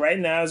 right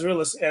now as you're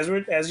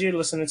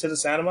listening to the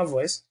sound of my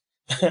voice.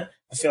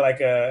 I feel like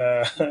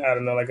I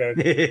don't know,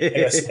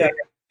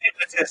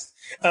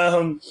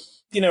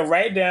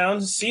 write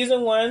down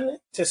season 1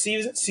 to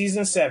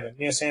season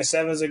 7.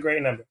 7 is a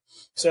great number.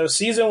 So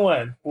season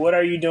 1, what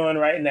are you doing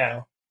right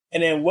now?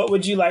 And then what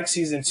would you like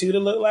season 2 to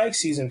look like,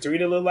 season 3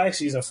 to look like,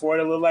 season 4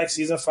 to look like,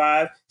 season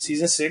 5,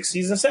 season 6,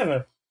 season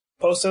 7?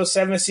 Post those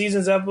 7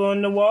 seasons up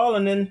on the wall,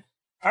 and then,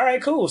 all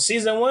right, cool.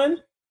 Season 1,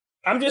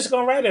 I'm just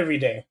going to write every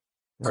day.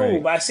 Cool.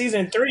 Right. By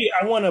season 3,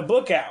 I want a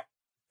book out.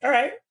 All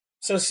right.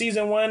 So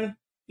season 1,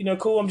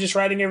 cool. I'm just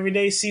writing every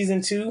day.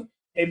 Season 2,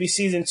 maybe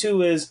season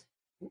 2 is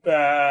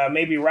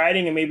maybe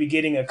writing and maybe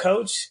getting a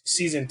coach.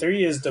 Season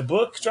 3 is the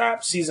book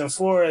drop. Season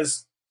 4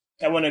 is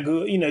I want to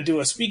go, do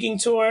a speaking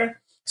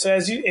tour. So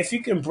if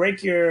you can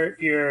break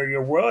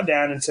your world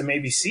down into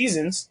maybe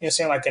seasons,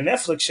 saying like a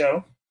Netflix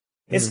show,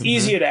 it's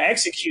easier to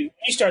execute.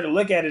 You start to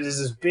look at it as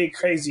this big,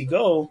 crazy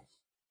goal,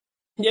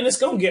 then it's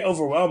going to get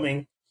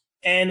overwhelming.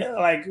 And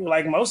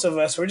like most of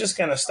us, we're just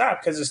going to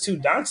stop because it's too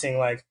daunting.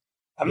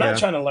 I'm not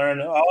trying to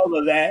learn all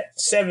of that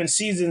 7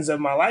 seasons of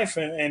my life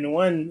in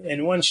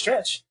one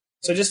stretch.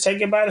 So just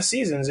take it by the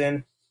seasons.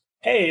 And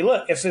hey,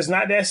 look, if it's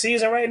not that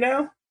season right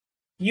now,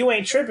 you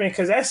ain't tripping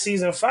because that's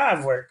season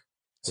 5 work.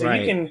 So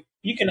you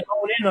can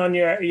hone in on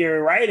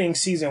your writing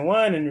season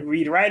 1 and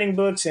read writing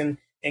books and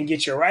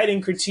get your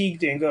writing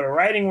critiqued and go to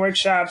writing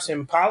workshops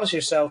and polish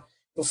yourself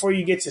before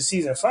you get to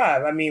season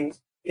 5. I mean,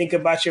 think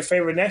about your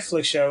favorite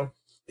Netflix show.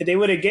 If they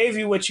would have gave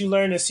you what you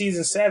learned in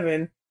season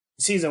 7,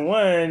 season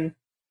 1,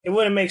 it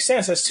wouldn't make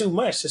sense. That's too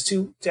much. That's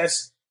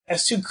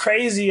too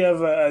crazy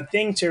of a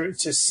thing to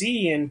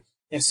see in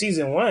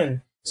season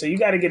 1. So you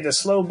got to get the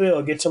slow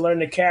build, get to learn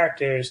the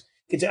characters,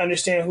 get to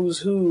understand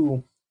who's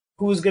going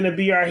to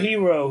be our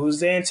hero, who's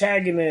the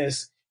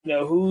antagonist,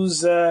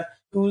 who's the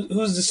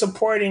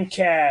supporting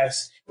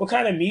cast, what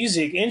kind of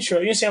music, intro.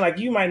 You're saying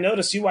you might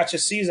notice you watch a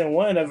season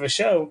 1 of a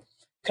show,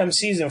 come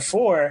season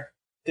 4,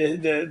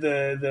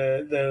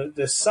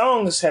 the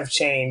songs have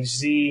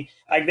changed.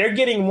 They're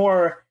getting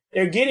more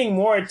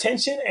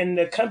attention, and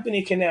the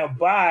company can now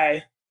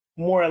buy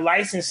more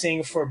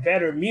licensing for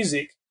better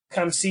music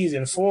come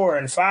season 4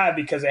 and 5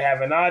 because they have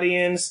an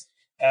audience.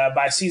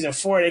 By season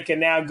 4, they can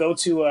now go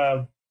to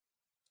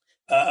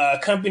a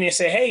company and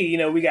say,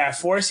 hey, we got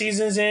 4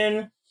 seasons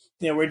in,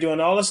 we're doing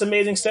all this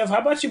amazing stuff. How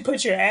about you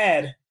put your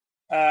ad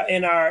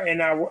in our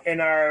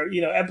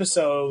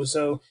episode?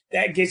 So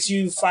that gets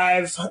you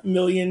 5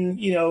 million,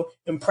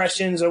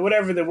 impressions or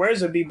whatever the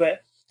words would be.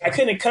 But I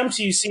couldn't come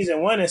to you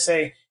season 1 and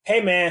say,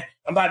 hey man,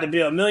 I'm about to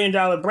build $1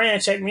 million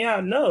brand. Check me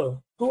out.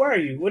 No. Who are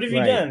you? What have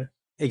you done?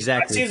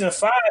 Exactly. By season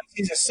 5,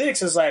 season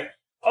 6 is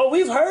oh,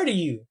 we've heard of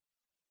you.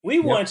 We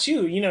want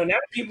you. Now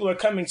people are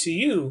coming to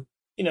you,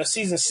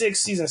 season 6,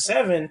 season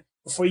 7,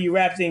 before you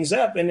wrap things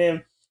up. And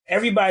then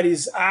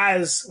everybody's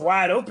eyes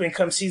wide open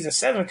come season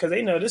 7 because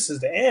they know this is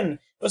the end.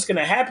 What's going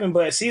to happen?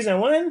 But season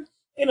 1,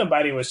 ain't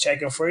nobody was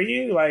checking for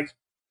you. Like,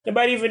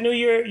 nobody even knew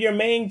your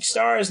main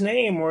star's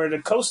name or the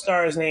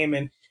co-star's name.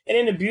 And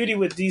then the beauty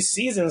with these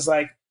seasons,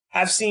 like,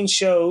 I've seen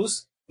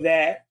shows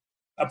that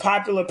a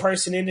popular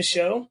person in the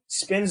show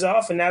spins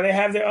off and now they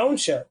have their own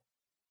show.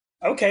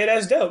 Okay,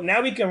 that's dope.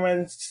 Now we can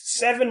run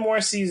 7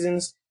 more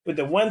seasons with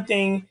the one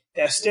thing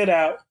that stood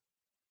out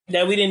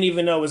that we didn't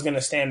even know was going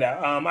to stand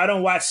out. I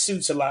don't watch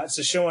Suits a lot. It's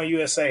a show on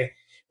USA.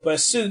 But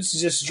Suits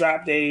just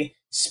dropped a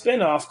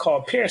spinoff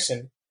called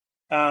Pearson.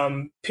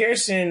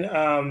 Pearson,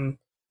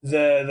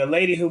 the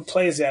lady who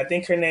plays it, I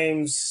think her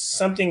name's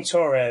something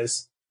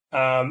Torres.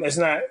 It's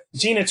not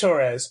Gina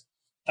Torres.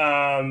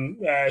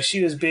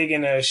 She was big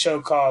in a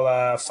show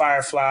called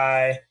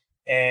Firefly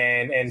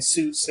and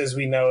Suits as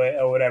we know it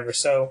or whatever.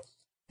 So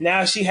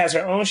now she has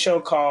her own show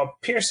called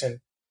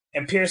Pearson,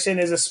 and Pearson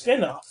is a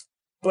spinoff.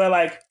 But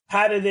like,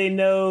 how did they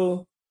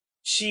know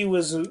she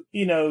was,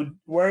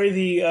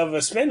 worthy of a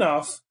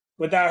spinoff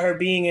without her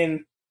being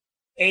in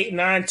 8,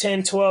 9,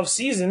 10, 12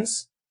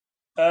 seasons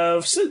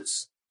of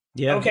Suits?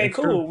 Yeah. Okay,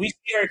 cool. True. We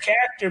see her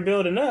character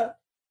building up.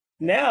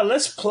 Now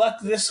let's pluck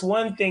this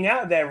one thing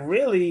out that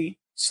really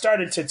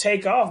started to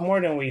take off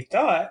more than we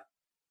thought.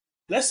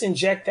 Let's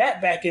inject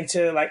that back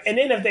into and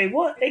then if they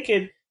want, they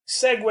could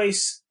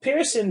segue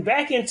Pearson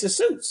back into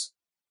Suits.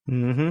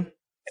 Mm-hmm.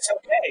 It's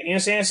okay. You know what I'm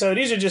saying? So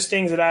these are just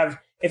things that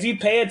if you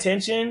pay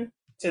attention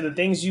to the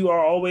things you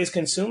are always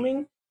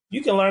consuming,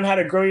 you can learn how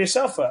to grow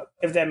yourself up,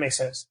 if that makes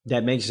sense.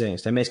 That makes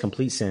sense. That makes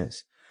complete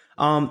sense.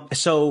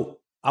 So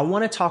I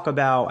want to talk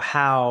about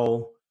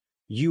how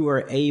you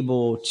were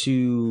able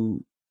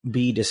to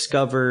be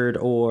discovered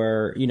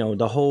or,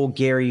 the whole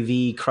Gary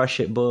V Crush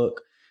It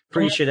book.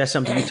 Pretty sure that's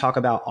something you talk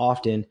about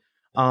often.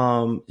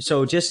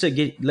 So just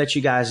to let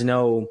you guys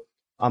know,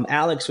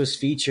 Alex was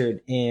featured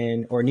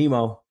or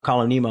Nemo,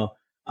 call him Nemo.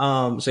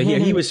 So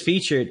he was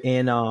featured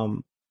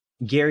in,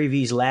 Gary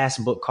V's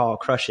last book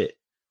called Crush It,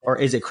 or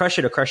is it Crush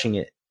It or Crushing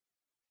It?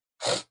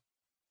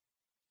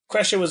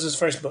 Crush It was his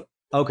first book.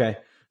 Okay.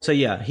 So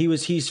yeah,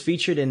 he's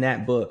featured in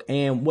that book.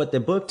 And what the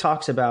book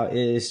talks about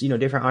is,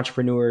 different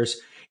entrepreneurs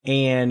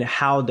and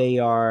how they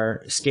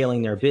are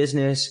scaling their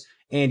business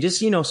and just,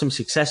 some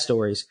success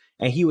stories.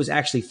 And he was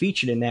actually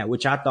featured in that,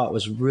 which I thought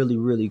was really,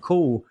 really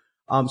cool.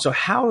 So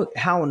how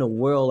in the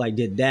world,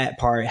 did that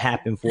part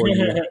happen for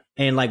you?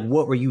 And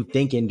what were you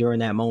thinking during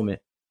that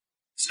moment?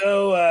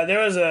 So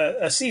there was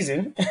a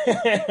season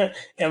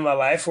in my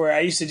life where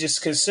I used to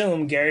just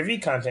consume Gary Vee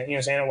content, you know what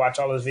I'm saying? Watch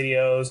all his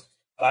videos,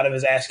 a lot of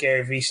his Ask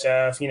Gary Vee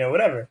stuff,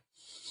 whatever.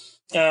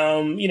 So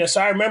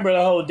I remember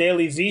the whole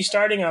Daily V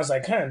starting. I was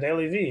like,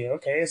 Daily V.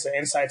 Okay, it's an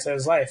insight to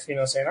his life.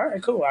 Saying, all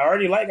right, cool. I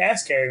already like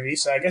Ask Gary Vee,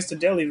 so I guess the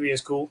Daily V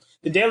is cool.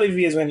 The Daily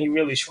V is when he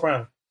really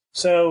sprung.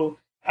 So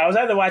I was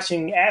either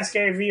watching Ask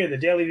Gary Vee or the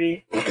Daily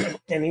V,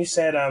 and he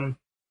said,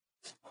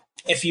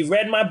 if you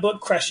read my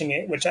book, Crushing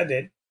It, which I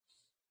did,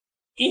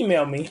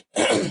 email me.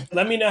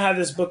 Let me know how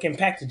this book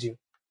impacted you.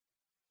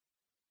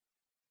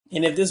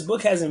 And if this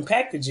book has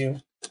impacted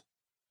you,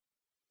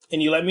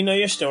 and you let me know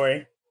your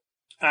story,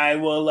 I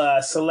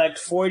will select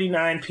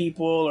 49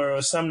 people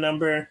or some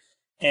number,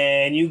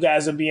 and you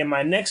guys will be in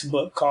my next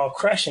book called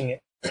Crushing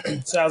It.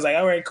 So I was like,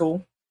 all right,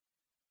 cool.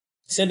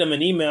 Send them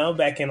an email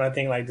back in, I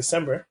think,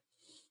 December.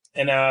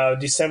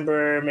 And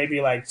December, maybe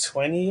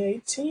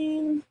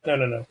 2018?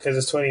 No, because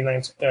it's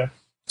 2019.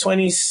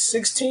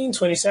 2016,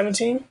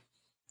 2017.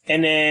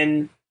 And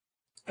then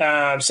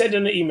send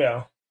them the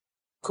email.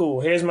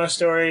 Cool, here's my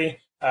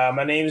story.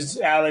 My name is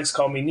Alex,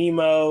 call me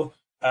Nemo.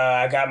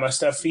 I got my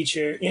stuff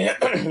featured,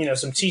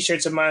 some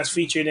T-shirts of mine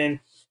featured in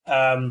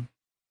on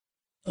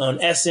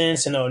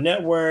Essence and on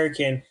Network,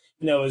 and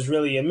it was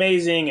really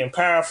amazing and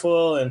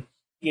powerful. And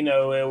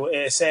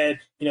it said,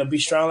 be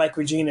strong like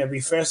Regina, be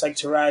fierce like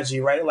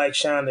Taraji, write like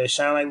Shonda,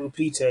 shine like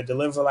Lupita,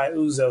 deliver like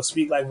Uzo,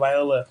 speak like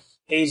Viola,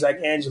 age like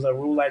Angela,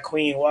 rule like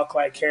Queen, walk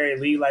like Carrie,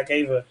 lead like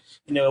Ava.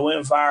 It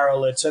went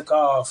viral, it took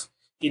off.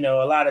 A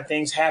lot of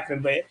things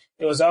happened, but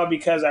it was all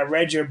because I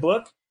read your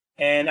book.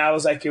 And I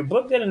was like, your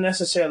book didn't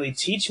necessarily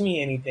teach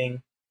me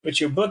anything,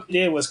 but your book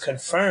did was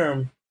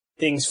confirm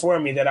things for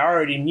me that I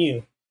already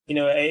knew.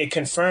 It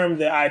confirmed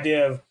the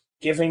idea of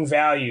giving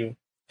value,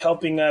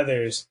 helping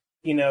others,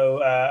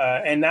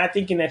 and not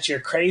thinking that you're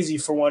crazy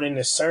for wanting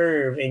to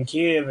serve and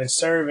give and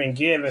serve and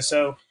give. And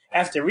so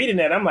after reading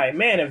that, I'm like,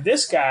 man, if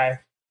this guy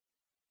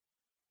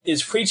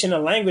is preaching a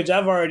language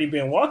I've already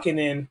been walking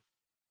in,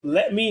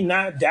 let me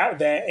not doubt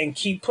that and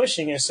keep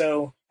pushing. And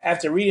so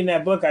after reading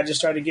that book, I just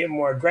started getting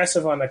more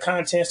aggressive on the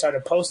content,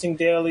 started posting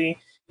daily,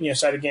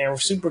 started getting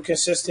super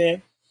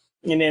consistent.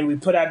 And then we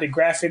put out the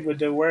graphic with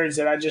the words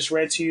that I just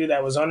read to you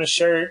that was on the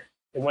shirt.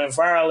 It went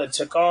viral. It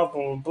took off.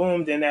 Boom,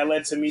 boom. Then that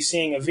led to me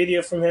seeing a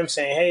video from him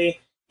saying, hey,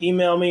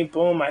 email me.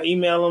 Boom. I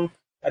email him.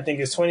 I think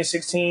it's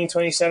 2016,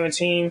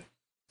 2017.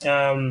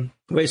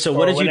 Wait, so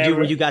what did you do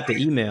when you got the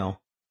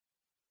email?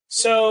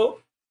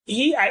 So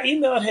I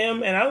emailed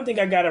him, and I don't think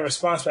I got a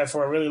response back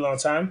for a really long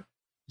time.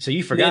 So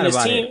you forgot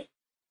about it.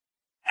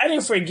 I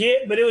didn't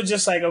forget, but it was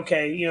just like,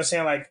 okay, you know what I'm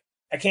saying? Like,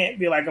 I can't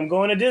be like, I'm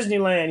going to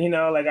Disneyland, you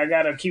know, like I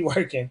got to keep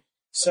working.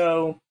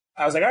 So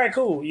I was like, all right,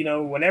 cool. You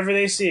know, whenever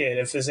they see it,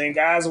 if it's in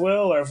God's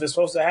will or if it's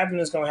supposed to happen,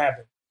 it's going to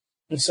happen.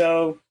 And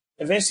so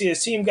eventually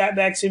his team got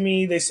back to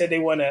me. They said they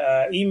want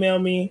to email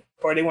me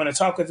or they want to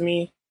talk with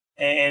me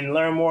and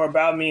learn more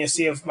about me and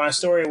see if my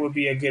story would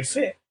be a good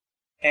fit.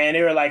 And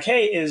they were like,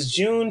 hey, is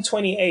June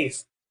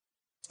 28th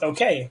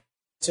okay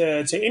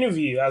to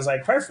interview? I was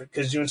like, perfect,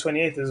 because June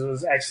 28th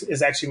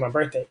is actually my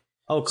birthday.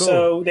 Oh, cool.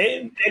 So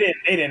they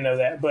didn't know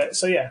that, but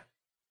so yeah.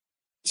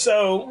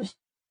 So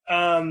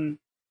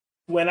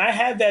when I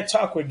had that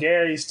talk with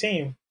Gary's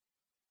team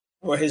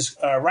or his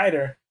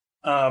writer,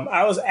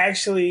 I was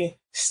actually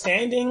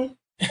standing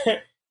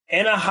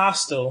in a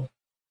hostel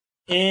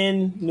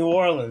in New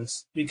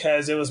Orleans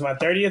because it was my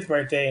 30th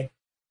birthday.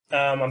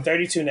 I'm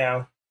 32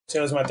 now, so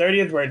it was my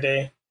 30th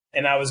birthday,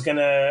 and I was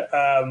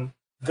gonna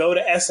go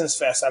to Essence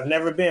Fest. I've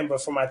never been,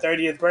 but for my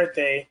 30th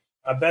birthday,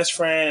 my best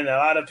friend and a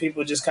lot of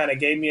people just kind of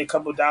gave me a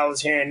couple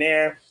dollars here and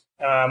there.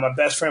 My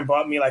best friend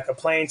bought me like a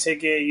plane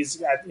ticket.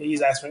 He's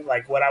asked me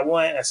like what I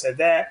want. I said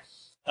that.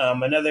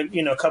 Another,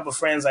 couple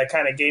friends like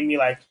kind of gave me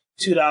like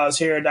 $2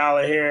 here,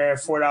 $1 here,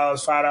 $4,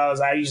 $5.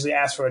 I usually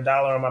ask for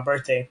 $1 on my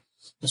birthday.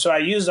 And so I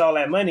used all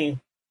that money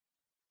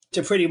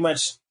to pretty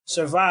much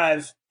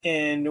survive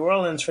in New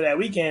Orleans for that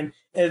weekend.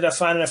 Ended up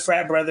finding a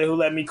frat brother who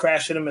let me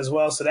crash with him as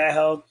well. So that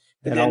helped.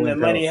 And then the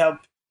money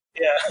helped.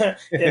 Yeah.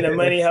 Then the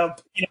money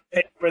helped,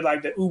 pay for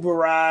like the Uber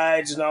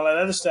rides and all that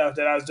other stuff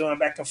that I was doing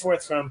back and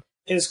forth from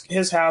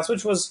his house,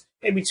 which was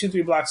maybe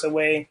 2-3 blocks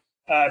away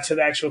to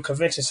the actual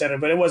convention center,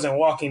 but it wasn't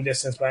walking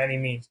distance by any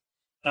means.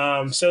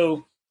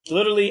 So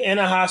literally in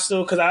a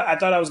hostel, because I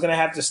thought I was going to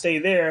have to stay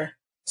there.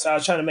 So I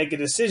was trying to make a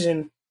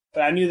decision,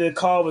 but I knew the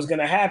call was going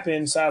to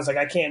happen. So I was like,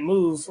 I can't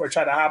move or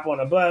try to hop on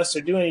a bus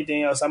or do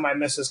anything else. I might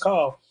miss this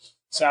call.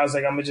 So I was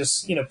like, I'm going to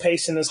just,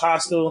 pace in this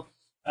hostel.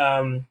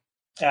 So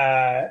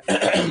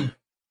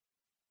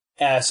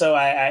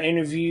I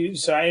interviewed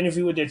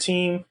with their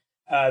team.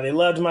 They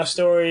loved my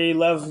story,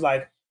 loved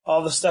like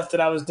all the stuff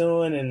that I was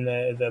doing and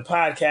the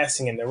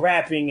podcasting and the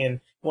rapping and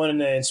wanting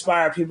to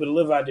inspire people to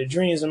live out their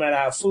dreams no matter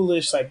how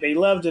foolish. Like they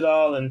loved it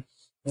all and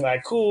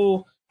like,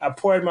 cool. I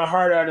poured my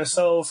heart out and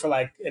soul for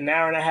like an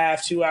hour and a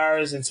half, 2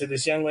 hours into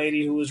this young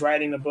lady who was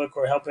writing the book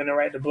or helping to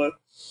write the book.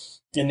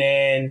 And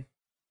then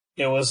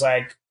it was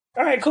like,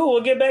 all right, cool.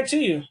 We'll get back to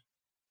you.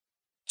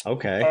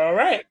 Okay. All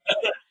right. You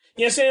know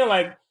what I'm saying?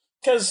 Like,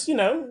 because,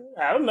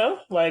 I don't know,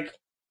 like,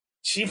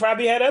 she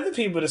probably had other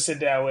people to sit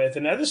down with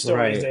and other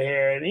stories to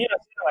hear. And,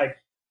 like,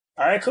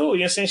 all right, cool.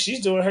 You know what I'm saying?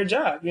 She's doing her job.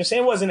 You know what I'm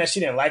saying? It wasn't that she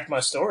didn't like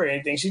my story or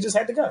anything. She just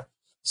had to go.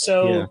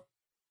 So,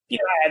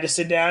 I had to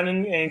sit down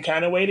and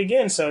kind of wait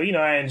again. So,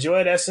 I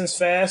enjoyed Essence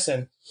Fest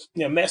and,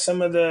 met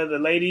some of the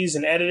ladies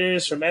and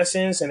editors from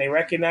Essence and they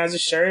recognized the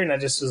shirt. And I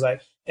just was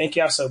like, thank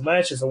y'all so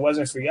much. If it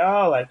wasn't for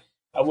y'all, like,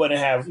 I wouldn't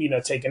have,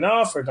 taken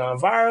off or gone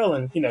viral.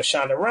 And,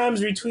 Shonda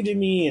Rhimes retweeted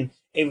me and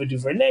Ava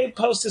DuVernay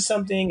posted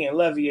something and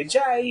Luvvie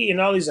Ajayi and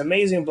all these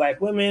amazing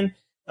Black women.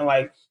 And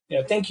like,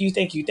 thank you,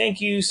 thank you, thank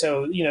you.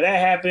 So, that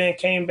happened,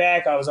 came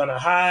back. I was on a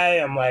high.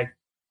 I'm like,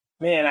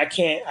 man, I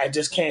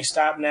just can't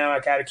stop now. I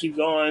got to keep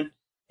going.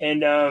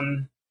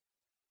 And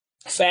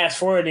fast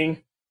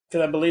forwarding,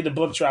 because I believe the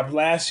book dropped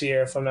last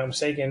year, if I'm not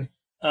mistaken,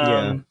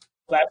 last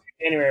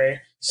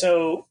January.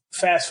 So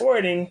fast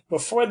forwarding,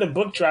 before the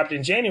book dropped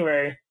in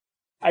January,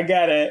 I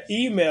got a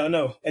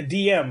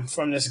DM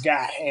from this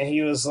guy. And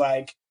he was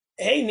like,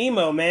 hey,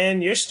 Nemo,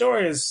 man, your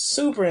story is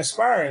super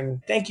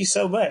inspiring. Thank you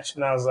so much.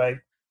 And I was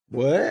like,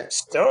 what?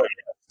 Story?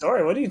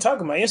 What are you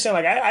talking about? You're saying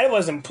like I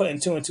wasn't putting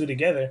two and two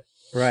together.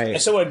 Right.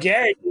 And so what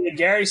Gary did,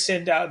 Gary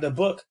sent out the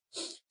book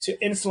to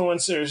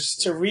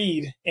influencers to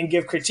read and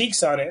give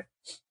critiques on it.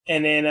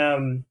 And then,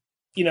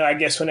 I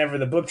guess whenever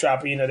the book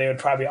dropped, they would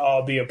probably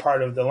all be a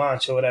part of the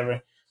launch or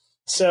whatever.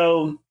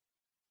 So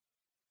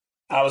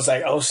I was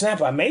like, oh, snap,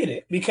 I made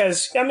it.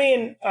 Because,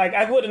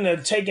 I wouldn't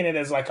have taken it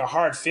as like a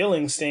hard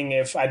feelings thing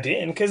if I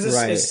didn't. Because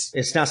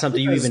it's not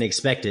something you even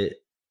expected.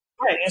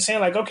 Right. And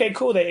saying like, okay,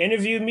 cool. They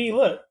interviewed me.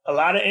 Look, a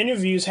lot of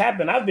interviews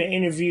happen. I've been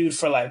interviewed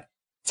for like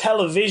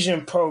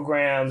television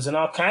programs and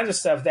all kinds of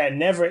stuff that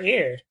never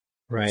aired.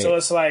 Right. So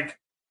it's like,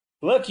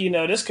 look,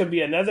 this could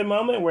be another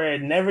moment where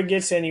it never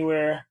gets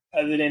anywhere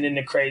other than in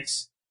the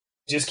crates.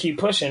 Just keep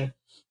pushing.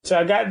 So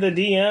I got the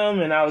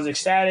DM and I was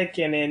ecstatic.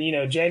 And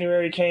then,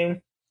 January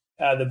came,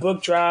 the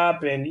book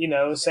drop and,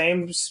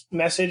 same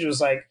message was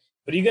like,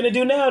 what are you going to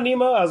do now,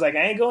 Nemo? I was like,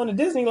 I ain't going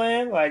to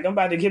Disneyland. Like, I'm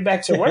about to get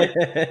back to work.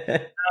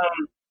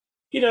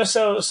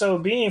 So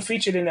being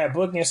featured in that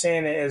book and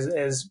saying it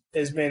has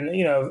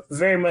been,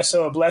 very much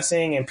so a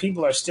blessing and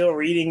people are still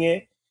reading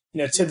it,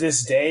 to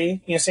this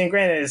day, saying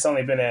granted, it's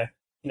only been a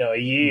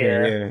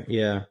year,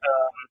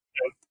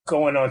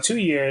 going on 2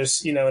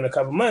 years, in a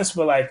couple months,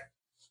 but like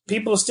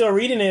people are still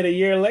reading it a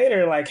year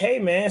later. Like, hey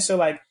man, so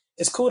like,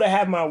 it's cool to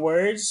have my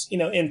words,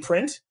 in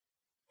print.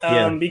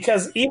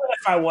 Because even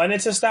if I wanted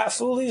to stop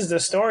Foolies,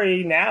 the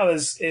story now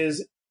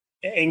is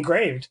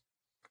engraved.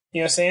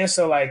 You know what I'm saying?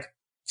 So like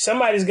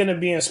somebody's gonna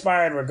be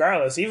inspired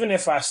regardless. Even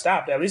if I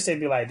stopped, at least they'd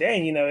be like,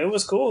 dang, it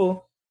was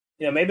cool.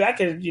 Maybe I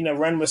could,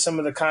 run with some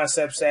of the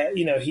concepts that,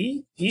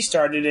 he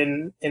started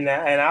in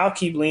that, and I'll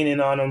keep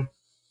leaning on him,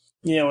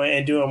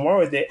 and doing more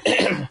with it.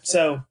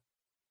 So,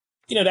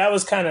 that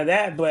was kind of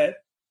that, but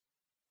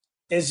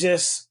it's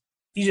just,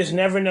 you just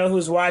never know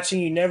who's watching.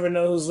 You never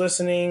know who's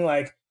listening.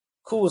 Like,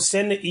 cool,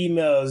 send the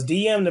emails,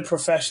 DM the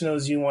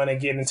professionals you want to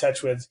get in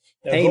touch with.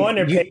 Hey, go on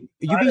their page,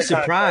 you'd be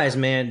surprised,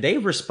 man. They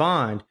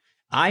respond.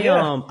 I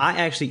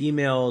actually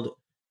emailed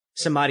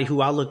somebody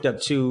who I looked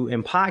up to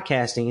in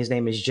podcasting. His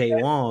name is Jay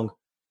Wong.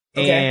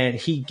 And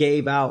he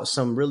gave out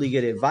some really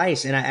good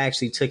advice. And I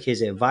actually took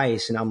his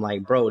advice and I'm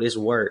like, bro, this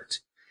worked.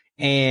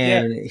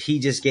 And he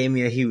just gave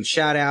me a huge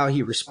shout out.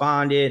 He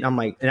responded. I'm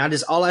like, and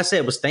all I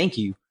said was thank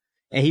you.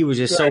 And he was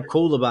just so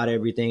cool about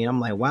everything. And I'm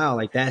like, wow,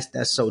 like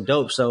that's so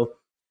dope. So,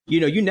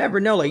 you never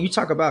know. Like you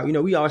talk about,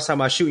 we always talk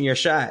about shooting your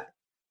shot.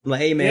 I'm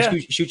like, hey man,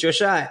 shoot your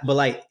shot. But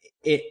like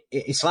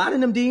it slide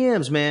in them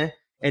DMs, man.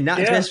 And not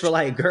just for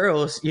like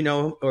girls,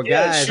 or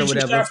guys or whatever. Shoot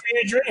your shot for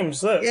your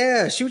dreams. Look.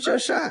 Yeah, shoot your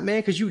shot, man,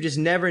 because you just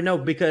never know.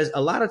 Because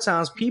a lot of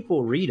times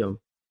people read them.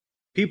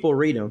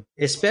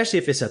 Especially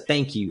if it's a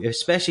thank you.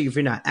 Especially if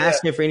you're not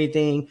asking for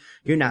anything.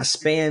 You're not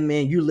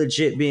spamming. You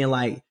legit being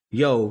like,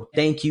 yo,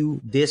 thank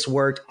you. This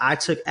worked. I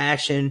took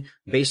action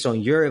based on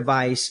your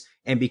advice.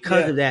 And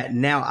because of that,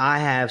 now I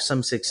have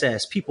some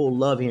success. People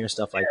love hearing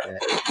stuff like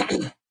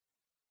that.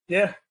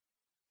 Yeah.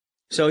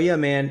 So yeah,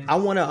 man, I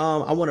want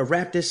to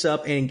wrap this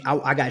up, and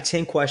I got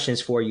 10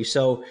 questions for you.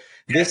 So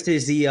this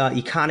is the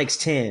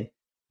Econics 10,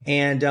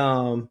 and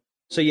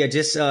so yeah,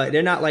 just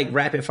they're not like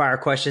rapid fire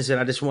questions, and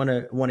I just want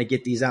to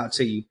get these out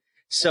to you.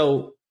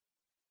 So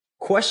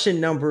question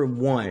number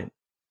 1,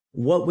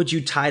 what would you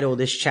title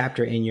this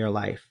chapter in your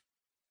life?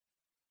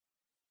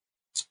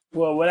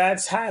 Well, what I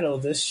title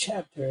this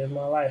chapter in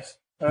my life?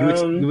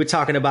 You were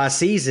talking about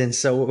seasons,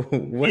 so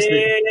what's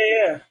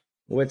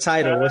what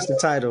title? What's the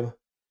title?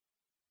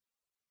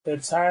 The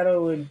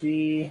title would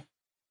be,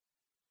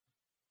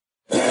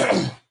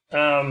 I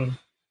wouldn't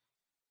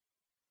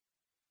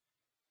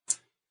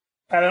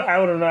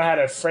know how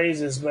to phrase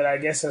this, but I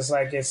guess it's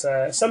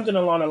something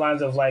along the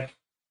lines of like,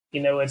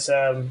 it's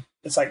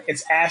like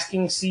it's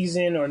asking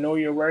season or know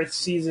your worth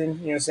season. You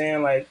know what I'm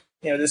saying? Like,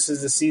 this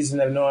is the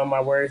season of knowing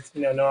my worth,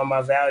 knowing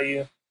my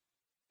value,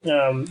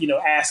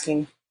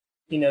 asking,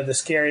 the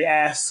scary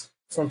asks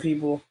from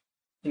people,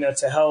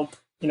 to help.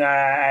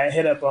 I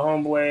hit up a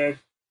homeboy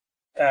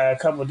a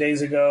couple of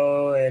days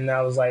ago, and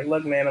I was like,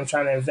 look, man, I'm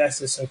trying to invest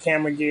in some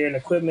camera gear and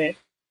equipment.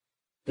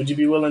 Would you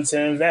be willing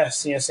to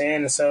invest? You know what I'm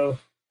saying? And so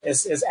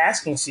it's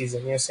asking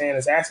season. You know what I'm saying?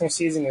 It's asking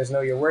season. It's know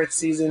your worth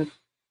season.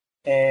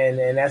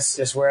 And that's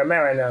just where I'm at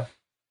right now.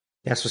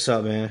 That's what's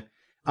up, man.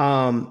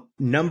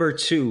 Number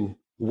 2,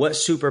 what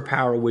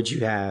superpower would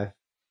you have?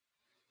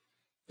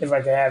 If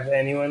I could have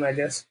anyone, I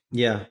guess.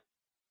 Yeah.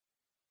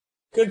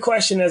 Good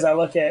question as I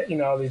look at,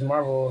 all these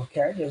Marvel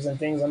characters and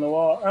things on the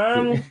wall.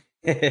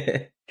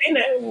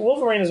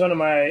 Wolverine is one of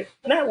my,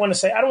 I don't want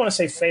to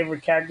say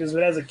favorite characters,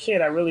 but as a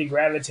kid, I really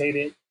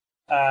gravitated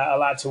a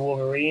lot to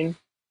Wolverine,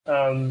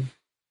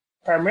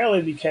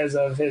 primarily because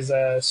of his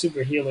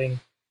super healing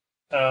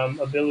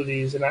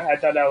abilities, and I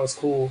thought that was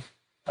cool.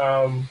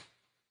 I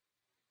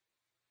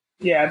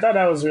thought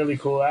that was really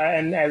cool.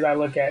 And as I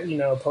look at,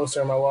 a poster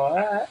on my wall,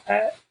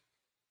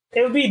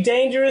 it would be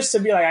dangerous to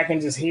be like, I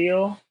can just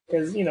heal,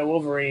 because,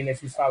 Wolverine,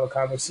 if you follow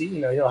comics,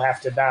 he'll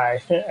have to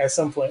die at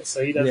some point,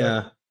 so he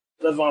doesn't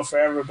live on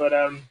forever, but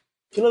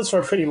he lives for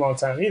a pretty long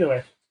time either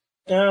way.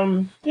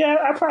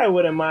 I probably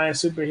wouldn't mind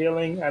super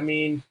healing. I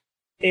mean,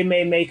 it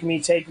may make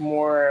me take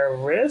more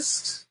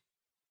risks.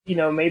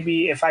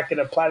 Maybe if I could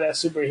apply that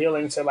super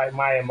healing to like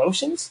my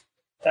emotions,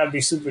 that would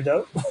be super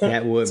dope.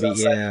 That would be,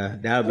 that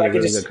would be a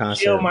really good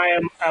concept. Feel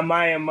my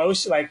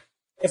emotion. Like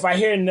if I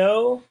hear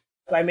no,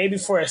 like maybe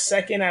for a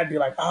second I'd be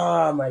like,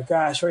 oh my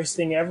gosh, worst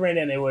thing ever, and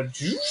then it would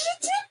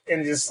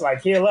and just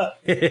like heal up.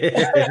 And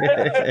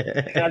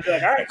I'd be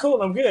like, all right,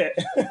 cool, I'm good.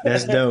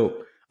 That's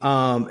dope.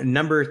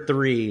 Number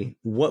 3,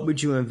 what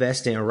would you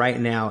invest in right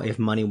now if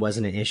money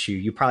wasn't an issue?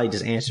 You probably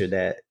just answered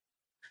that.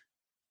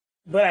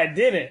 But I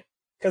didn't.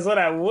 Because what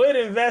I would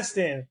invest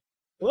in,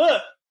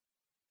 look,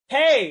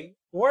 hey,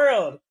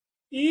 world,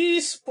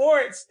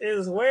 esports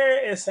is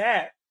where it's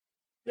at.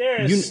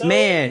 I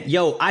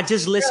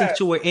just listened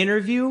to an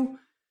interview,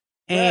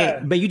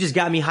 but you just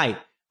got me hyped.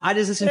 I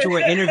just listened to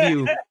an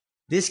interview.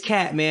 This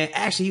cat, man,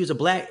 actually, he was a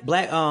black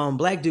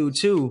dude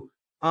too.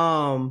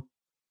 Young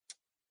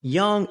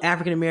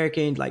African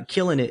American, like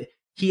killing it.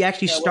 He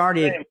actually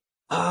started.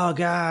 Oh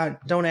God,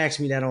 don't ask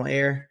me that on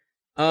air.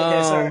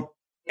 Okay, sorry.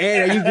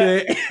 Ed, are you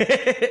good?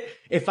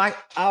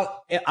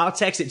 I'll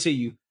text it to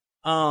you.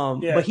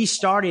 But he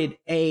started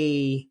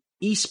a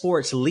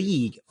esports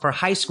league for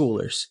high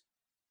schoolers.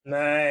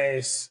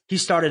 Nice. He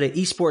started an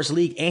esports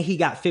league, and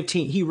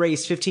he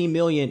raised 15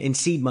 million in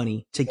seed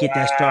money to get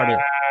that started.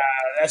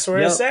 That's where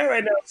it's at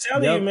right now.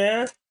 I'm telling you,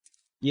 man.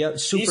 Yep,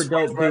 super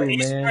dope dude, man.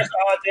 Esports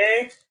all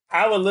day.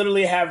 I would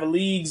literally have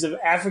leagues of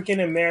African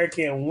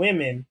American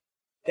women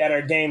that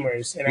are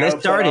gamers, and Let's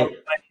start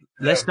it.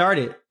 Let's start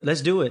it.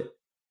 Let's do it.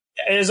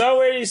 There's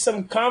already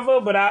some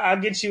convo, but I'll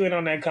get you in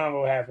on that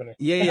convo happening.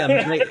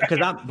 Yeah, because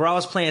I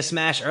was playing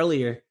Smash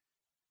earlier.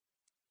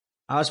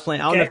 I was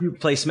playing. I don't know if you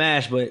play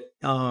Smash, but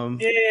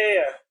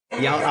yeah,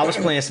 I was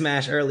playing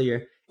Smash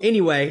earlier.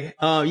 Anyway,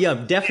 yeah,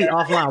 definitely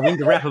offline. We need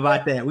to rap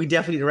about that. We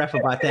definitely need to rap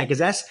about that because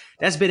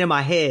that's been in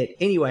my head.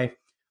 Anyway,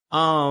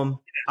 all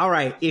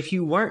right. If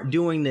you weren't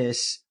doing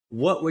this,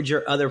 what would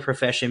your other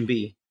profession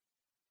be?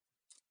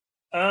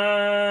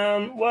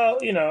 Well,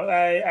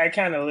 I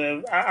kind of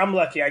live. I'm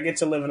lucky. I get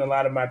to live in a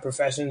lot of my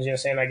professions. You know, what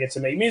I'm saying I get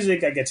to make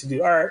music. I get to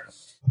do art.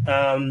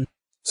 So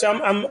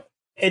I'm.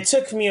 It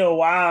took me a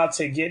while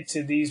to get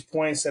to these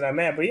points that I'm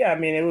at, but yeah, I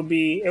mean, it would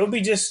be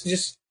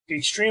just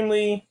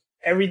extremely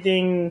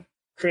everything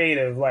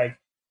creative, like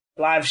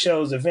live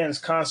shows, events,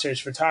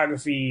 concerts,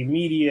 photography,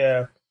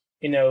 media,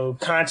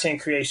 content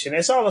creation.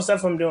 It's all the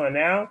stuff I'm doing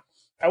now.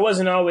 I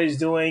wasn't always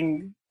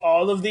doing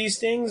all of these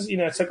things.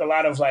 It took a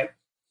lot of like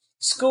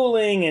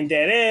schooling and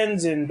dead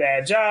ends and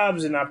bad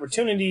jobs and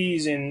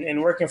opportunities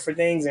and working for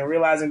things and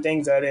realizing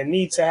things that I didn't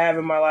need to have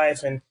in my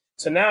life. And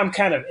so now I'm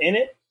kind of in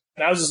it.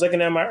 And I was just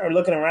looking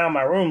around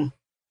my room.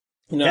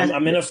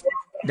 I'm in a.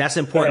 That's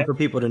important for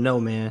people to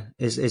know, man.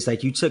 It's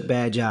like you took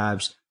bad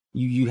jobs.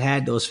 You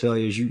had those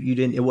failures. You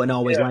didn't. It wasn't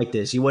always like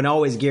this. You wasn't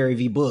always Gary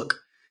V. Book.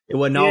 It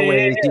wasn't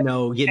always getting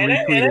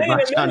retweeted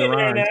by Shonda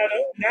Rhimes.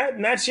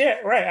 Not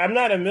yet, right? I'm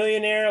not a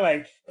millionaire.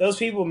 Like those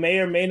people may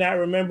or may not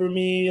remember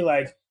me.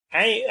 Like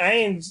I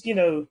ain't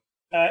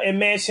in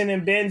mansion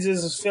and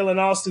Benzes feeling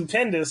all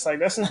stupendous. Like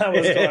that's not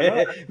what's going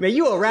on. Man,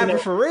 you a rapper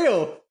for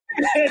real.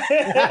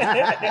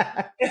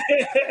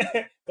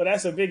 Well,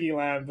 that's a Biggie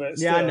line, but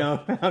still. Yeah, I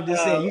know. I'm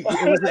just saying,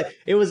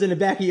 it was in the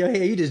back of your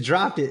head. You just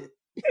dropped it.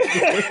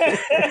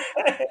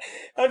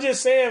 I'm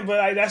just saying,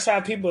 but that's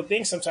how people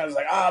think sometimes.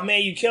 Like, oh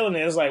man, you killing it.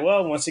 It's like,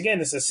 well, once again,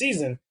 it's a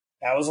season.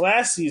 That was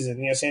last season.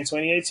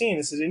 2018.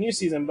 This is a new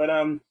season. But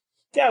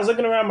yeah, I was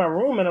looking around my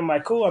room and I'm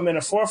like, cool. I'm in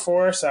a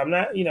 4-4, so I'm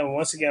not.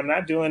 Once again, I'm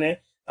not doing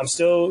it. I'm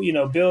still,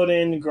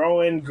 building,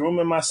 growing,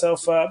 grooming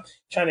myself up,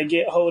 trying to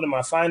get hold of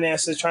my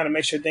finances, trying to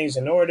make sure things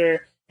in order. You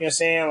know what I'm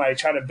saying? Like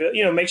trying to build,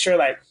 make sure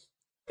like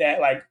that,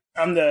 like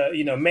I'm the,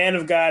 man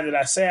of God that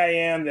I say I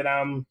am, that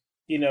I'm,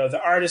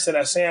 the artist that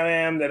I say I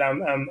am, that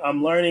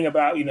I'm learning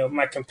about,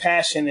 my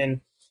compassion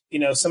and,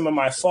 some of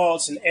my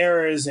faults and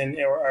errors and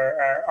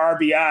or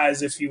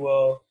RBIs, if you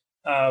will,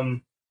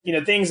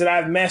 things that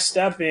I've messed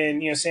up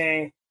in,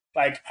 saying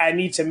like I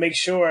need to make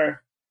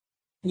sure,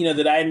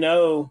 that I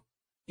know,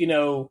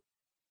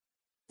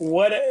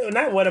 what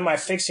am I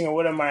fixing or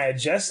what am I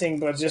adjusting,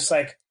 but just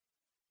like,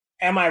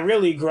 am I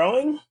really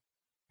growing?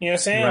 You know what I'm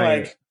saying?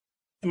 Right. Like,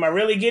 am I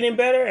really getting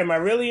better? Am I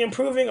really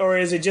improving? Or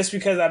is it just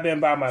because I've been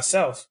by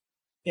myself?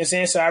 You know what I'm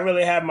saying? So I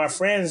really have my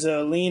friends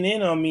lean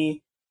in on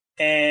me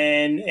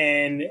and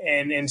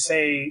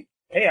say,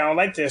 hey, I don't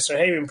like this, or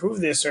hey,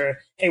 improve this, or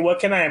hey, what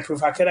can I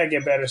improve? How could I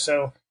get better?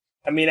 So,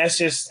 I mean, that's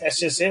just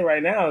it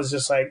right now. It's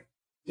just like,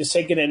 just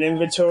taking an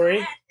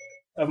inventory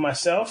of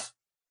myself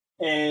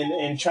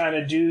and trying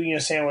to do,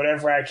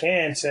 whatever I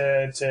can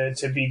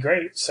to be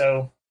great.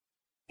 So,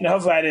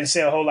 hopefully I didn't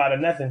say a whole lot of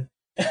nothing.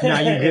 No,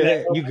 you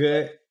good. You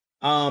good.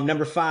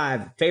 Number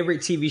 5, favorite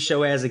TV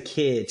show as a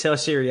kid. Tell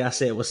Siri I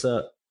said what's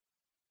up.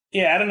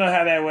 Yeah, I don't know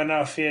how that went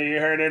off here. You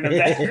heard it in the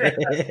background.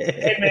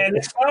 Hey, man,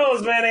 these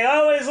phones, man, they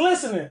always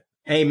listening.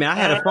 Hey, man, I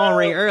had a phone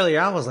ring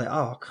earlier. I was like,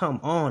 oh, come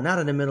on. Not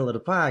in the middle of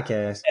the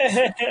podcast.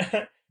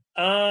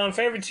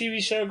 Favorite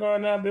TV show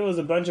growing up? It was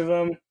a bunch of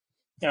them.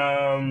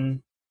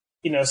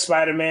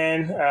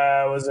 Spider-Man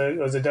was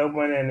a dope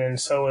one, and then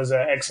so was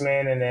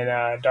X-Men, and then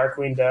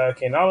Darkwing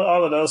Duck, and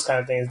all of those kind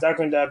of things.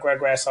 Darkwing Duck,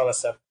 Rugrats, all that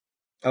stuff.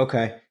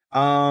 Okay.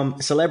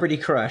 Celebrity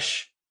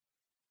crush.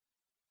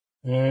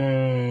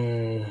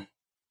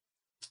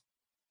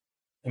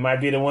 It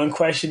might be the one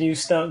question you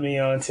stumped me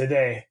on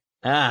today.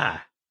 Man.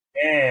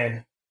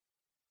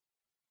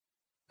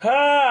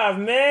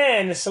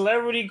 The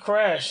celebrity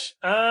crush.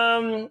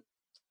 There's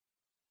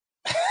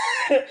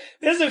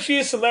a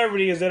few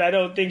celebrities that I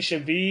don't think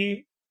should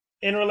be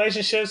in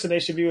relationships, and they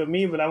should be with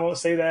me, but I won't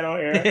say that on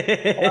air.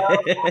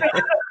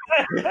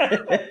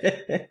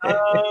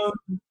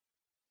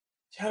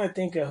 Trying to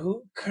think of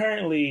who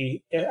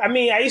currently. I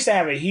mean, I used to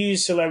have a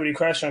huge celebrity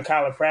crush on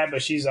Kyla Pratt,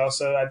 but she's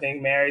also, I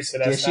think, married. So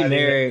that's she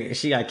married.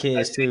 She got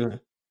kids too.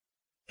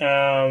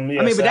 Yeah,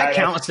 but that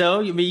counts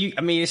though.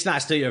 It's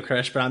not still your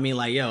crush, but I mean,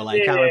 like,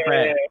 Kyla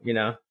Pratt.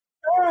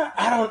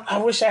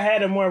 I wish I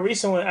had a more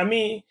recent one.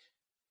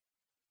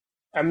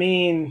 I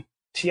mean,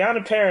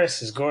 Tiana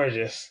Paris is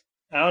gorgeous.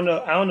 I don't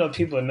know if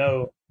people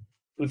know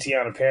who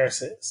Tiana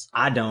Paris is.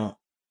 I don't.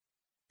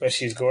 But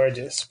she's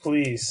gorgeous.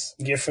 Please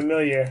get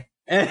familiar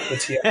with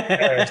Tiana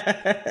Paris.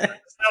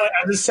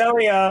 I'm just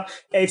telling y'all,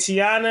 hey,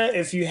 Tiana,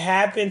 if you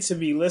happen to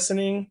be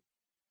listening,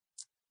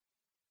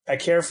 I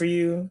care for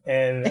you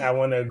and I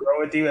want to grow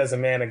with you as a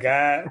man of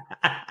God.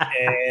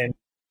 And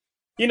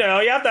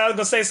y'all thought I was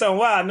gonna say something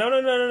wild. No.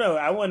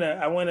 I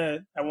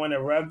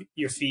wanna rub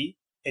your feet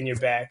and your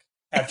back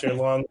after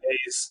long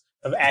days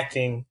of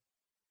acting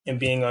and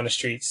being on the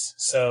streets.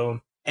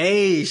 So,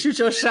 hey, shoot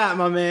your shot,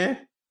 my man.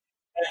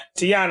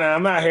 Tiana,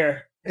 I'm out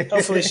here.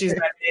 Hopefully she's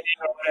not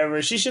dating or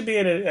whatever. She should be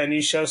in a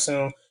new show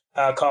soon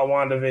called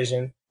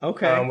WandaVision.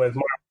 Okay. With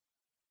Marvel.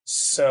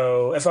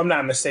 So if I'm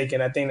not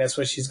mistaken, I think that's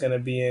what she's going to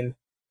be in.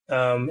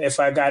 If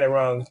I got it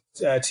wrong,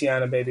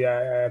 Tiana, baby,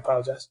 I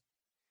apologize.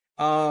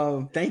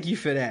 Thank you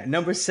for that.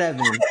 Number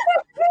 7,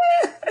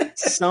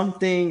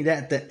 something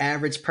that the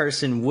average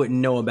person wouldn't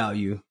know about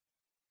you.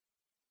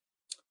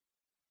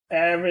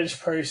 Average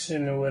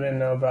person wouldn't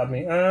know about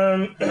me.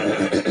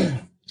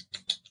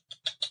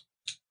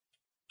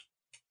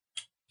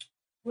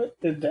 What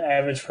did the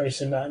average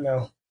person not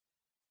know?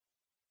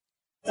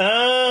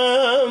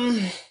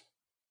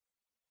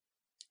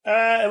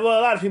 Well,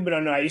 a lot of people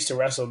don't know I used to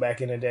wrestle back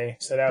in the day,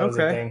 so that was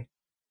a thing.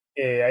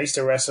 Yeah, I used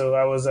to wrestle.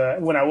 I was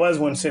when I was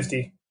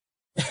 150.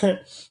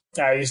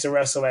 I used to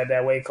wrestle at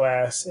that weight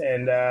class,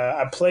 and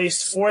I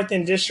placed 4th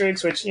in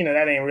districts, which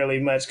that ain't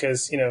really much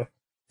because if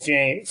you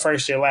ain't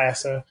first, you're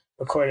last,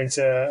 according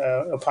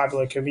to a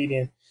popular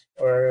comedian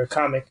or a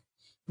comic.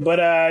 But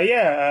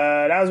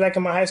that was back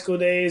in my high school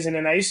days, and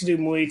then I used to do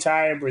Muay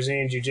Thai and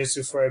Brazilian Jiu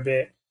Jitsu for a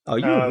bit. Oh,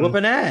 you were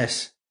whooping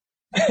ass.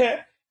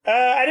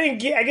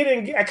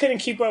 I couldn't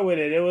keep up with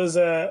it. It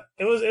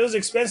was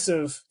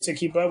expensive to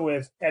keep up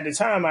with. At the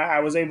time, I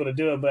was able to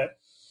do it, but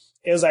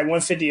it was like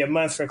 $150 a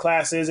month for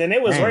classes, and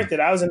it was worth it.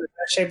 I was in the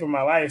best shape of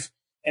my life,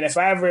 and if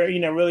I ever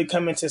really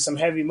come into some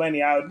heavy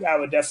money, I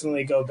would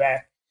definitely go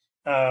back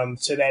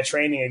to that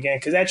training again,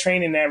 because that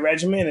training, that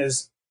regimen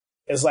is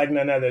like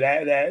none other.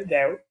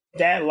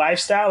 That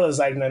lifestyle is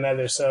like none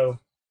other. So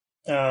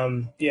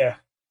yeah,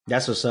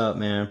 that's what's up,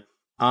 man.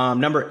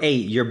 Number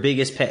 8, your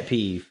biggest pet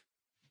peeve.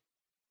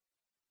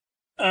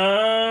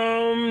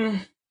 I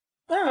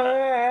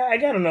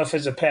don't know if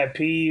it's a pet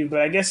peeve,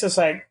 but I guess it's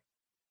like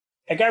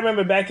I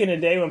remember back in the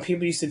day when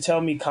people used to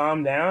tell me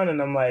calm down,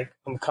 and I'm like,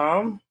 I'm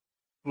calm.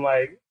 I'm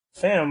like,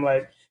 fam,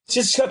 like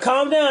just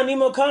calm down,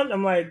 Nemo, calm.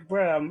 I'm like,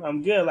 bro,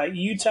 I'm good. Like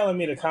you telling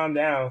me to calm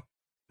down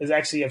is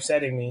actually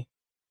upsetting me.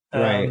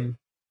 Right.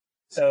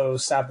 So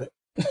stop it.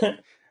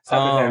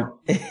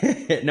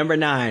 Number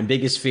 9,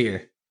 biggest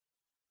fear.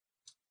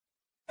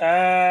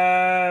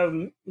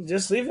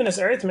 Just leaving this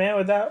earth, man,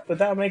 without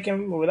like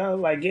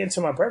getting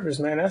to my purpose,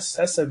 man.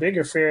 That's a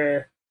bigger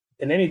fear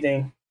than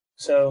anything.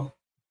 So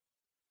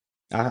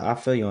I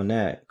feel you on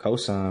that.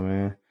 Cosign,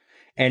 man.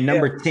 And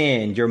number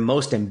 10, your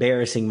most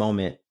embarrassing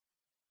moment.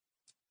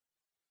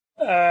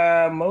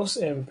 Most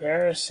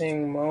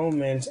embarrassing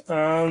moment.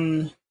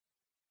 I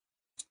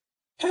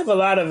have a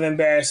lot of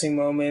embarrassing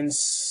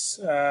moments.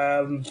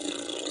 Well,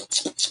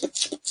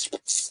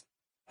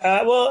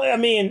 I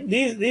mean,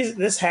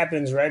 this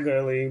happens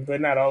regularly,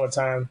 but not all the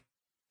time.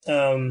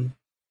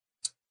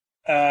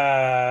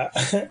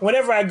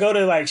 Whenever I go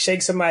to like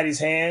shake somebody's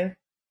hand,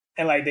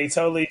 and like they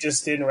totally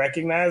just didn't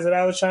recognize that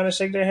I was trying to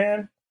shake their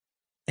hand,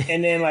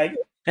 and then like,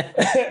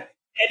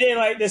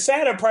 the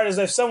sadder part is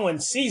if someone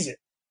sees it.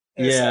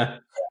 Yeah,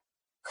 like,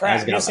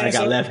 crap. I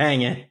got left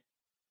hanging.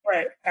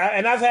 Right,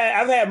 and I've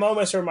had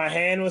moments where my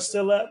hand was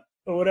still up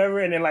or whatever,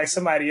 and then like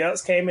somebody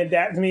else came and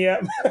dapped me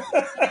up.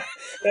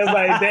 It's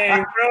like,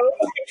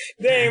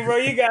 dang, bro,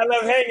 you got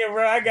left hanging,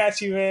 bro. I got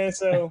you, man.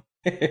 So,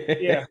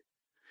 yeah.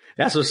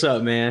 That's what's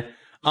up, man.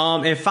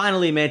 And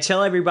finally, man,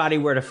 tell everybody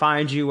where to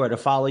find you, where to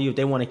follow you, if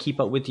they want to keep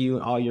up with you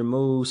and all your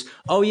moves.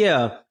 Oh,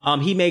 yeah.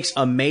 He makes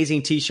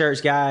amazing T-shirts,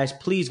 guys.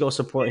 Please go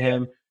support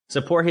him.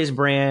 Support his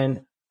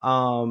brand.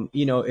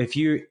 If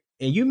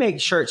you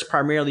make shirts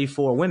primarily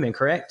for women,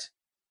 correct?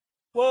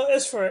 Well,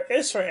 it's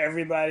for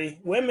everybody.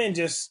 Women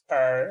just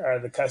are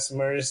the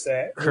customers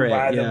that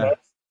buy the most.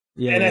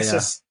 Yeah, and that's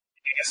just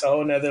a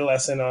whole nother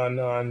lesson on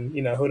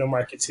who to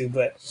market to.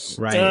 But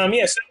right, so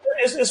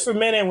it's for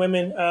men and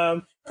women.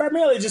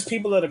 Primarily just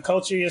people of the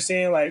culture. You're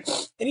saying like,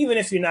 and even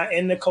if you're not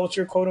in the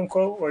culture, quote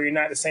unquote, or you're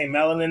not the same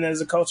melanin as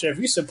the culture, if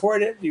you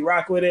support it, you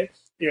rock with it.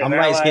 I'm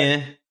light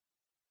skinned.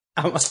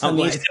 I'm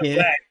light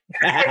skinned.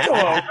 Come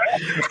on,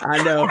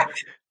 I know.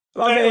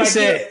 My man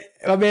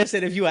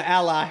said, if you an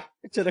ally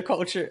to the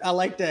culture, I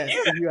like that. Yeah,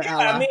 if you're an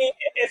ally. I mean,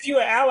 if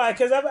you're an ally,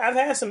 because I've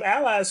had some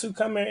allies who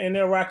come in and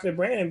they'll rock the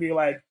brand and be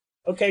like,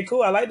 okay,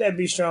 cool, I like that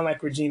Be Strong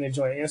Like Regina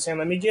joint. You know what I'm saying?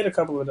 Let me get a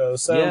couple of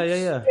those. So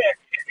yeah.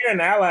 If you're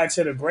an ally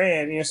to the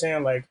brand, you know what I'm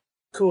saying? Like,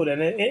 cool. Then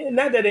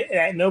not that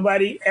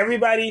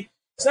everybody.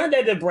 It's not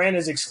that the brand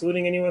is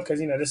excluding anyone, because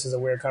this is a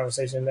weird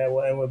conversation that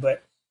we'll end with.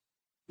 But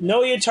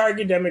know your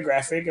target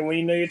demographic, and when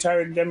you know your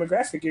target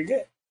demographic, you're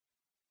good.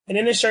 And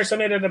then this shirt's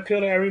something that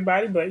appeal to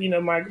everybody, but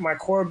my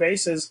core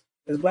base is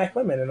Black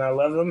women, and I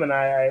love them, and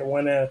I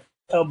want to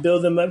help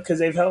build them up because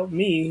they've helped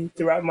me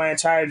throughout my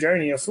entire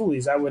journey of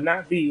Foolies. I would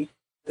not be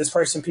this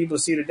person people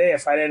see today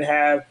if I didn't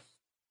have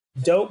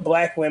dope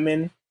Black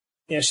women.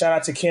 Shout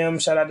out to Kim,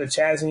 shout out to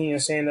Chasney.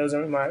 Saying those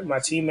are my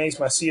teammates,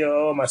 my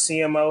COO, my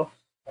CMO.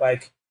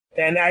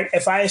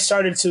 If I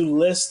started to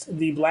list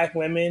the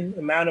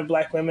amount of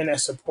Black women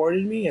that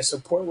supported me and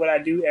support what I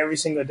do every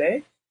single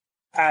day,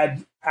 I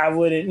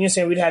wouldn't.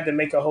 We'd have to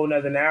make a whole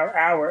nother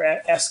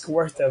hour-esque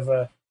worth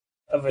of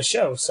of a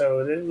show.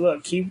 So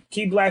look,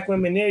 keep Black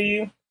women near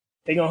you.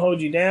 They're gonna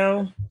hold you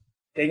down.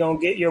 They're gonna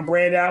get your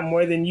brand out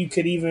more than you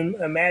could even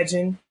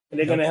imagine. And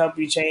they're gonna help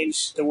you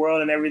change the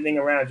world and everything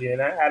around you.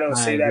 And I don't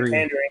say that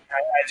pandering.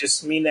 I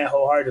just mean that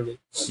wholeheartedly.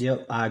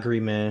 Yep, I agree,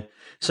 man.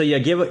 So yeah,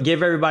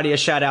 give everybody a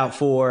shout out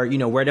for, you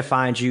know, where to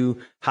find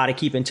you, how to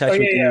keep in touch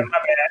with you. Yeah, my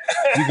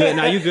bad. You good?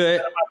 Now you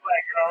good. My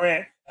Black Girl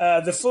Rant.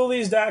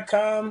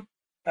 TheFoolies.com,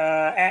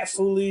 at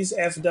Foolies,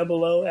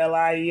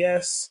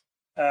 FOOLIES.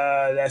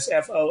 That's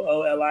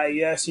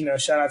FOOLIES. You know,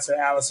 shout out to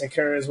Allison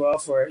Kerr as well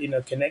for, you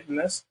know, connecting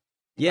us.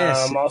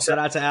 Yes. Also, shout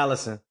out to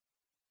Allison.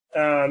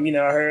 You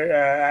know,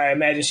 I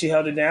imagine she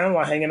held it down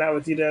while hanging out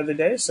with you the other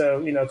day. So,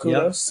 you know,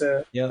 kudos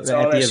to at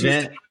all the that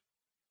event.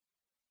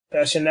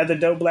 That's another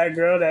dope Black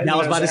girl. That I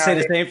was about to say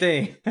the same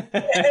thing.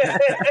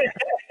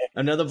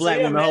 Another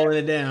Black woman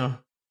holding it down.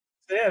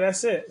 Yeah,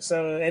 that's it.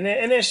 So, and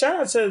then shout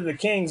out to the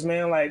Kings,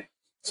 man. Like,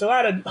 so a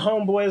lot of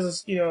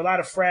homeboys, you know, a lot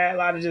of frat, a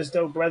lot of just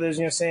dope brothers,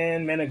 you know what I'm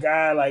saying? Men of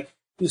God, like,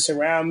 who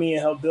surround me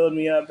and help build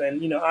me up.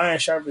 And, you know, iron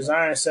sharp as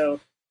iron.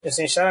 So, I'm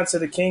saying shout out to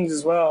the Kings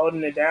as well,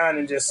 holding it down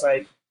and just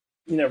like,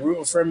 you know,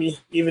 rooting for me,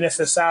 even if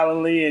it's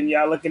silently and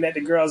y'all looking at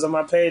the girls on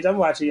my page. I'm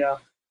watching y'all.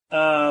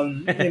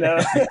 You know,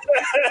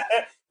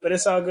 but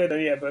it's all good.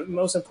 Yeah, but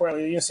most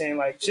importantly, you're saying,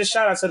 like, just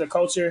shout out to the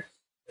culture.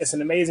 It's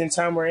an amazing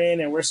time we're in,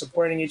 and we're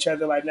supporting each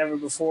other like never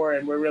before.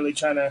 And we're really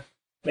trying to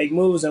make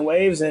moves and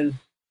waves. And,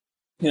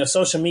 you know,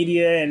 social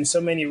media and so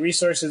many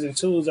resources and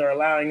tools are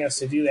allowing us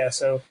to do that.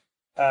 So,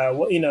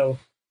 you know,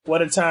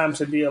 what a time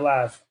to be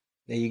alive.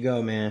 There you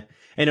go, man.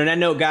 And on that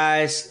note,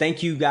 guys,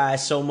 thank you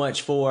guys so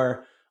much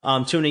for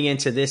tuning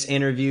into this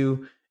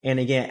interview. And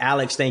again,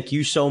 Alex, thank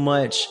you so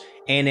much.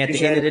 And at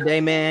the end of the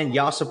day, man,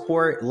 y'all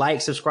support,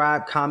 like,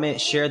 subscribe, comment,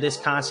 share this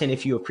content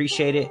if you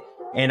appreciate it.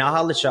 And I'll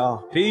holler at y'all.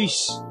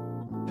 Peace.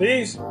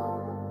 Peace.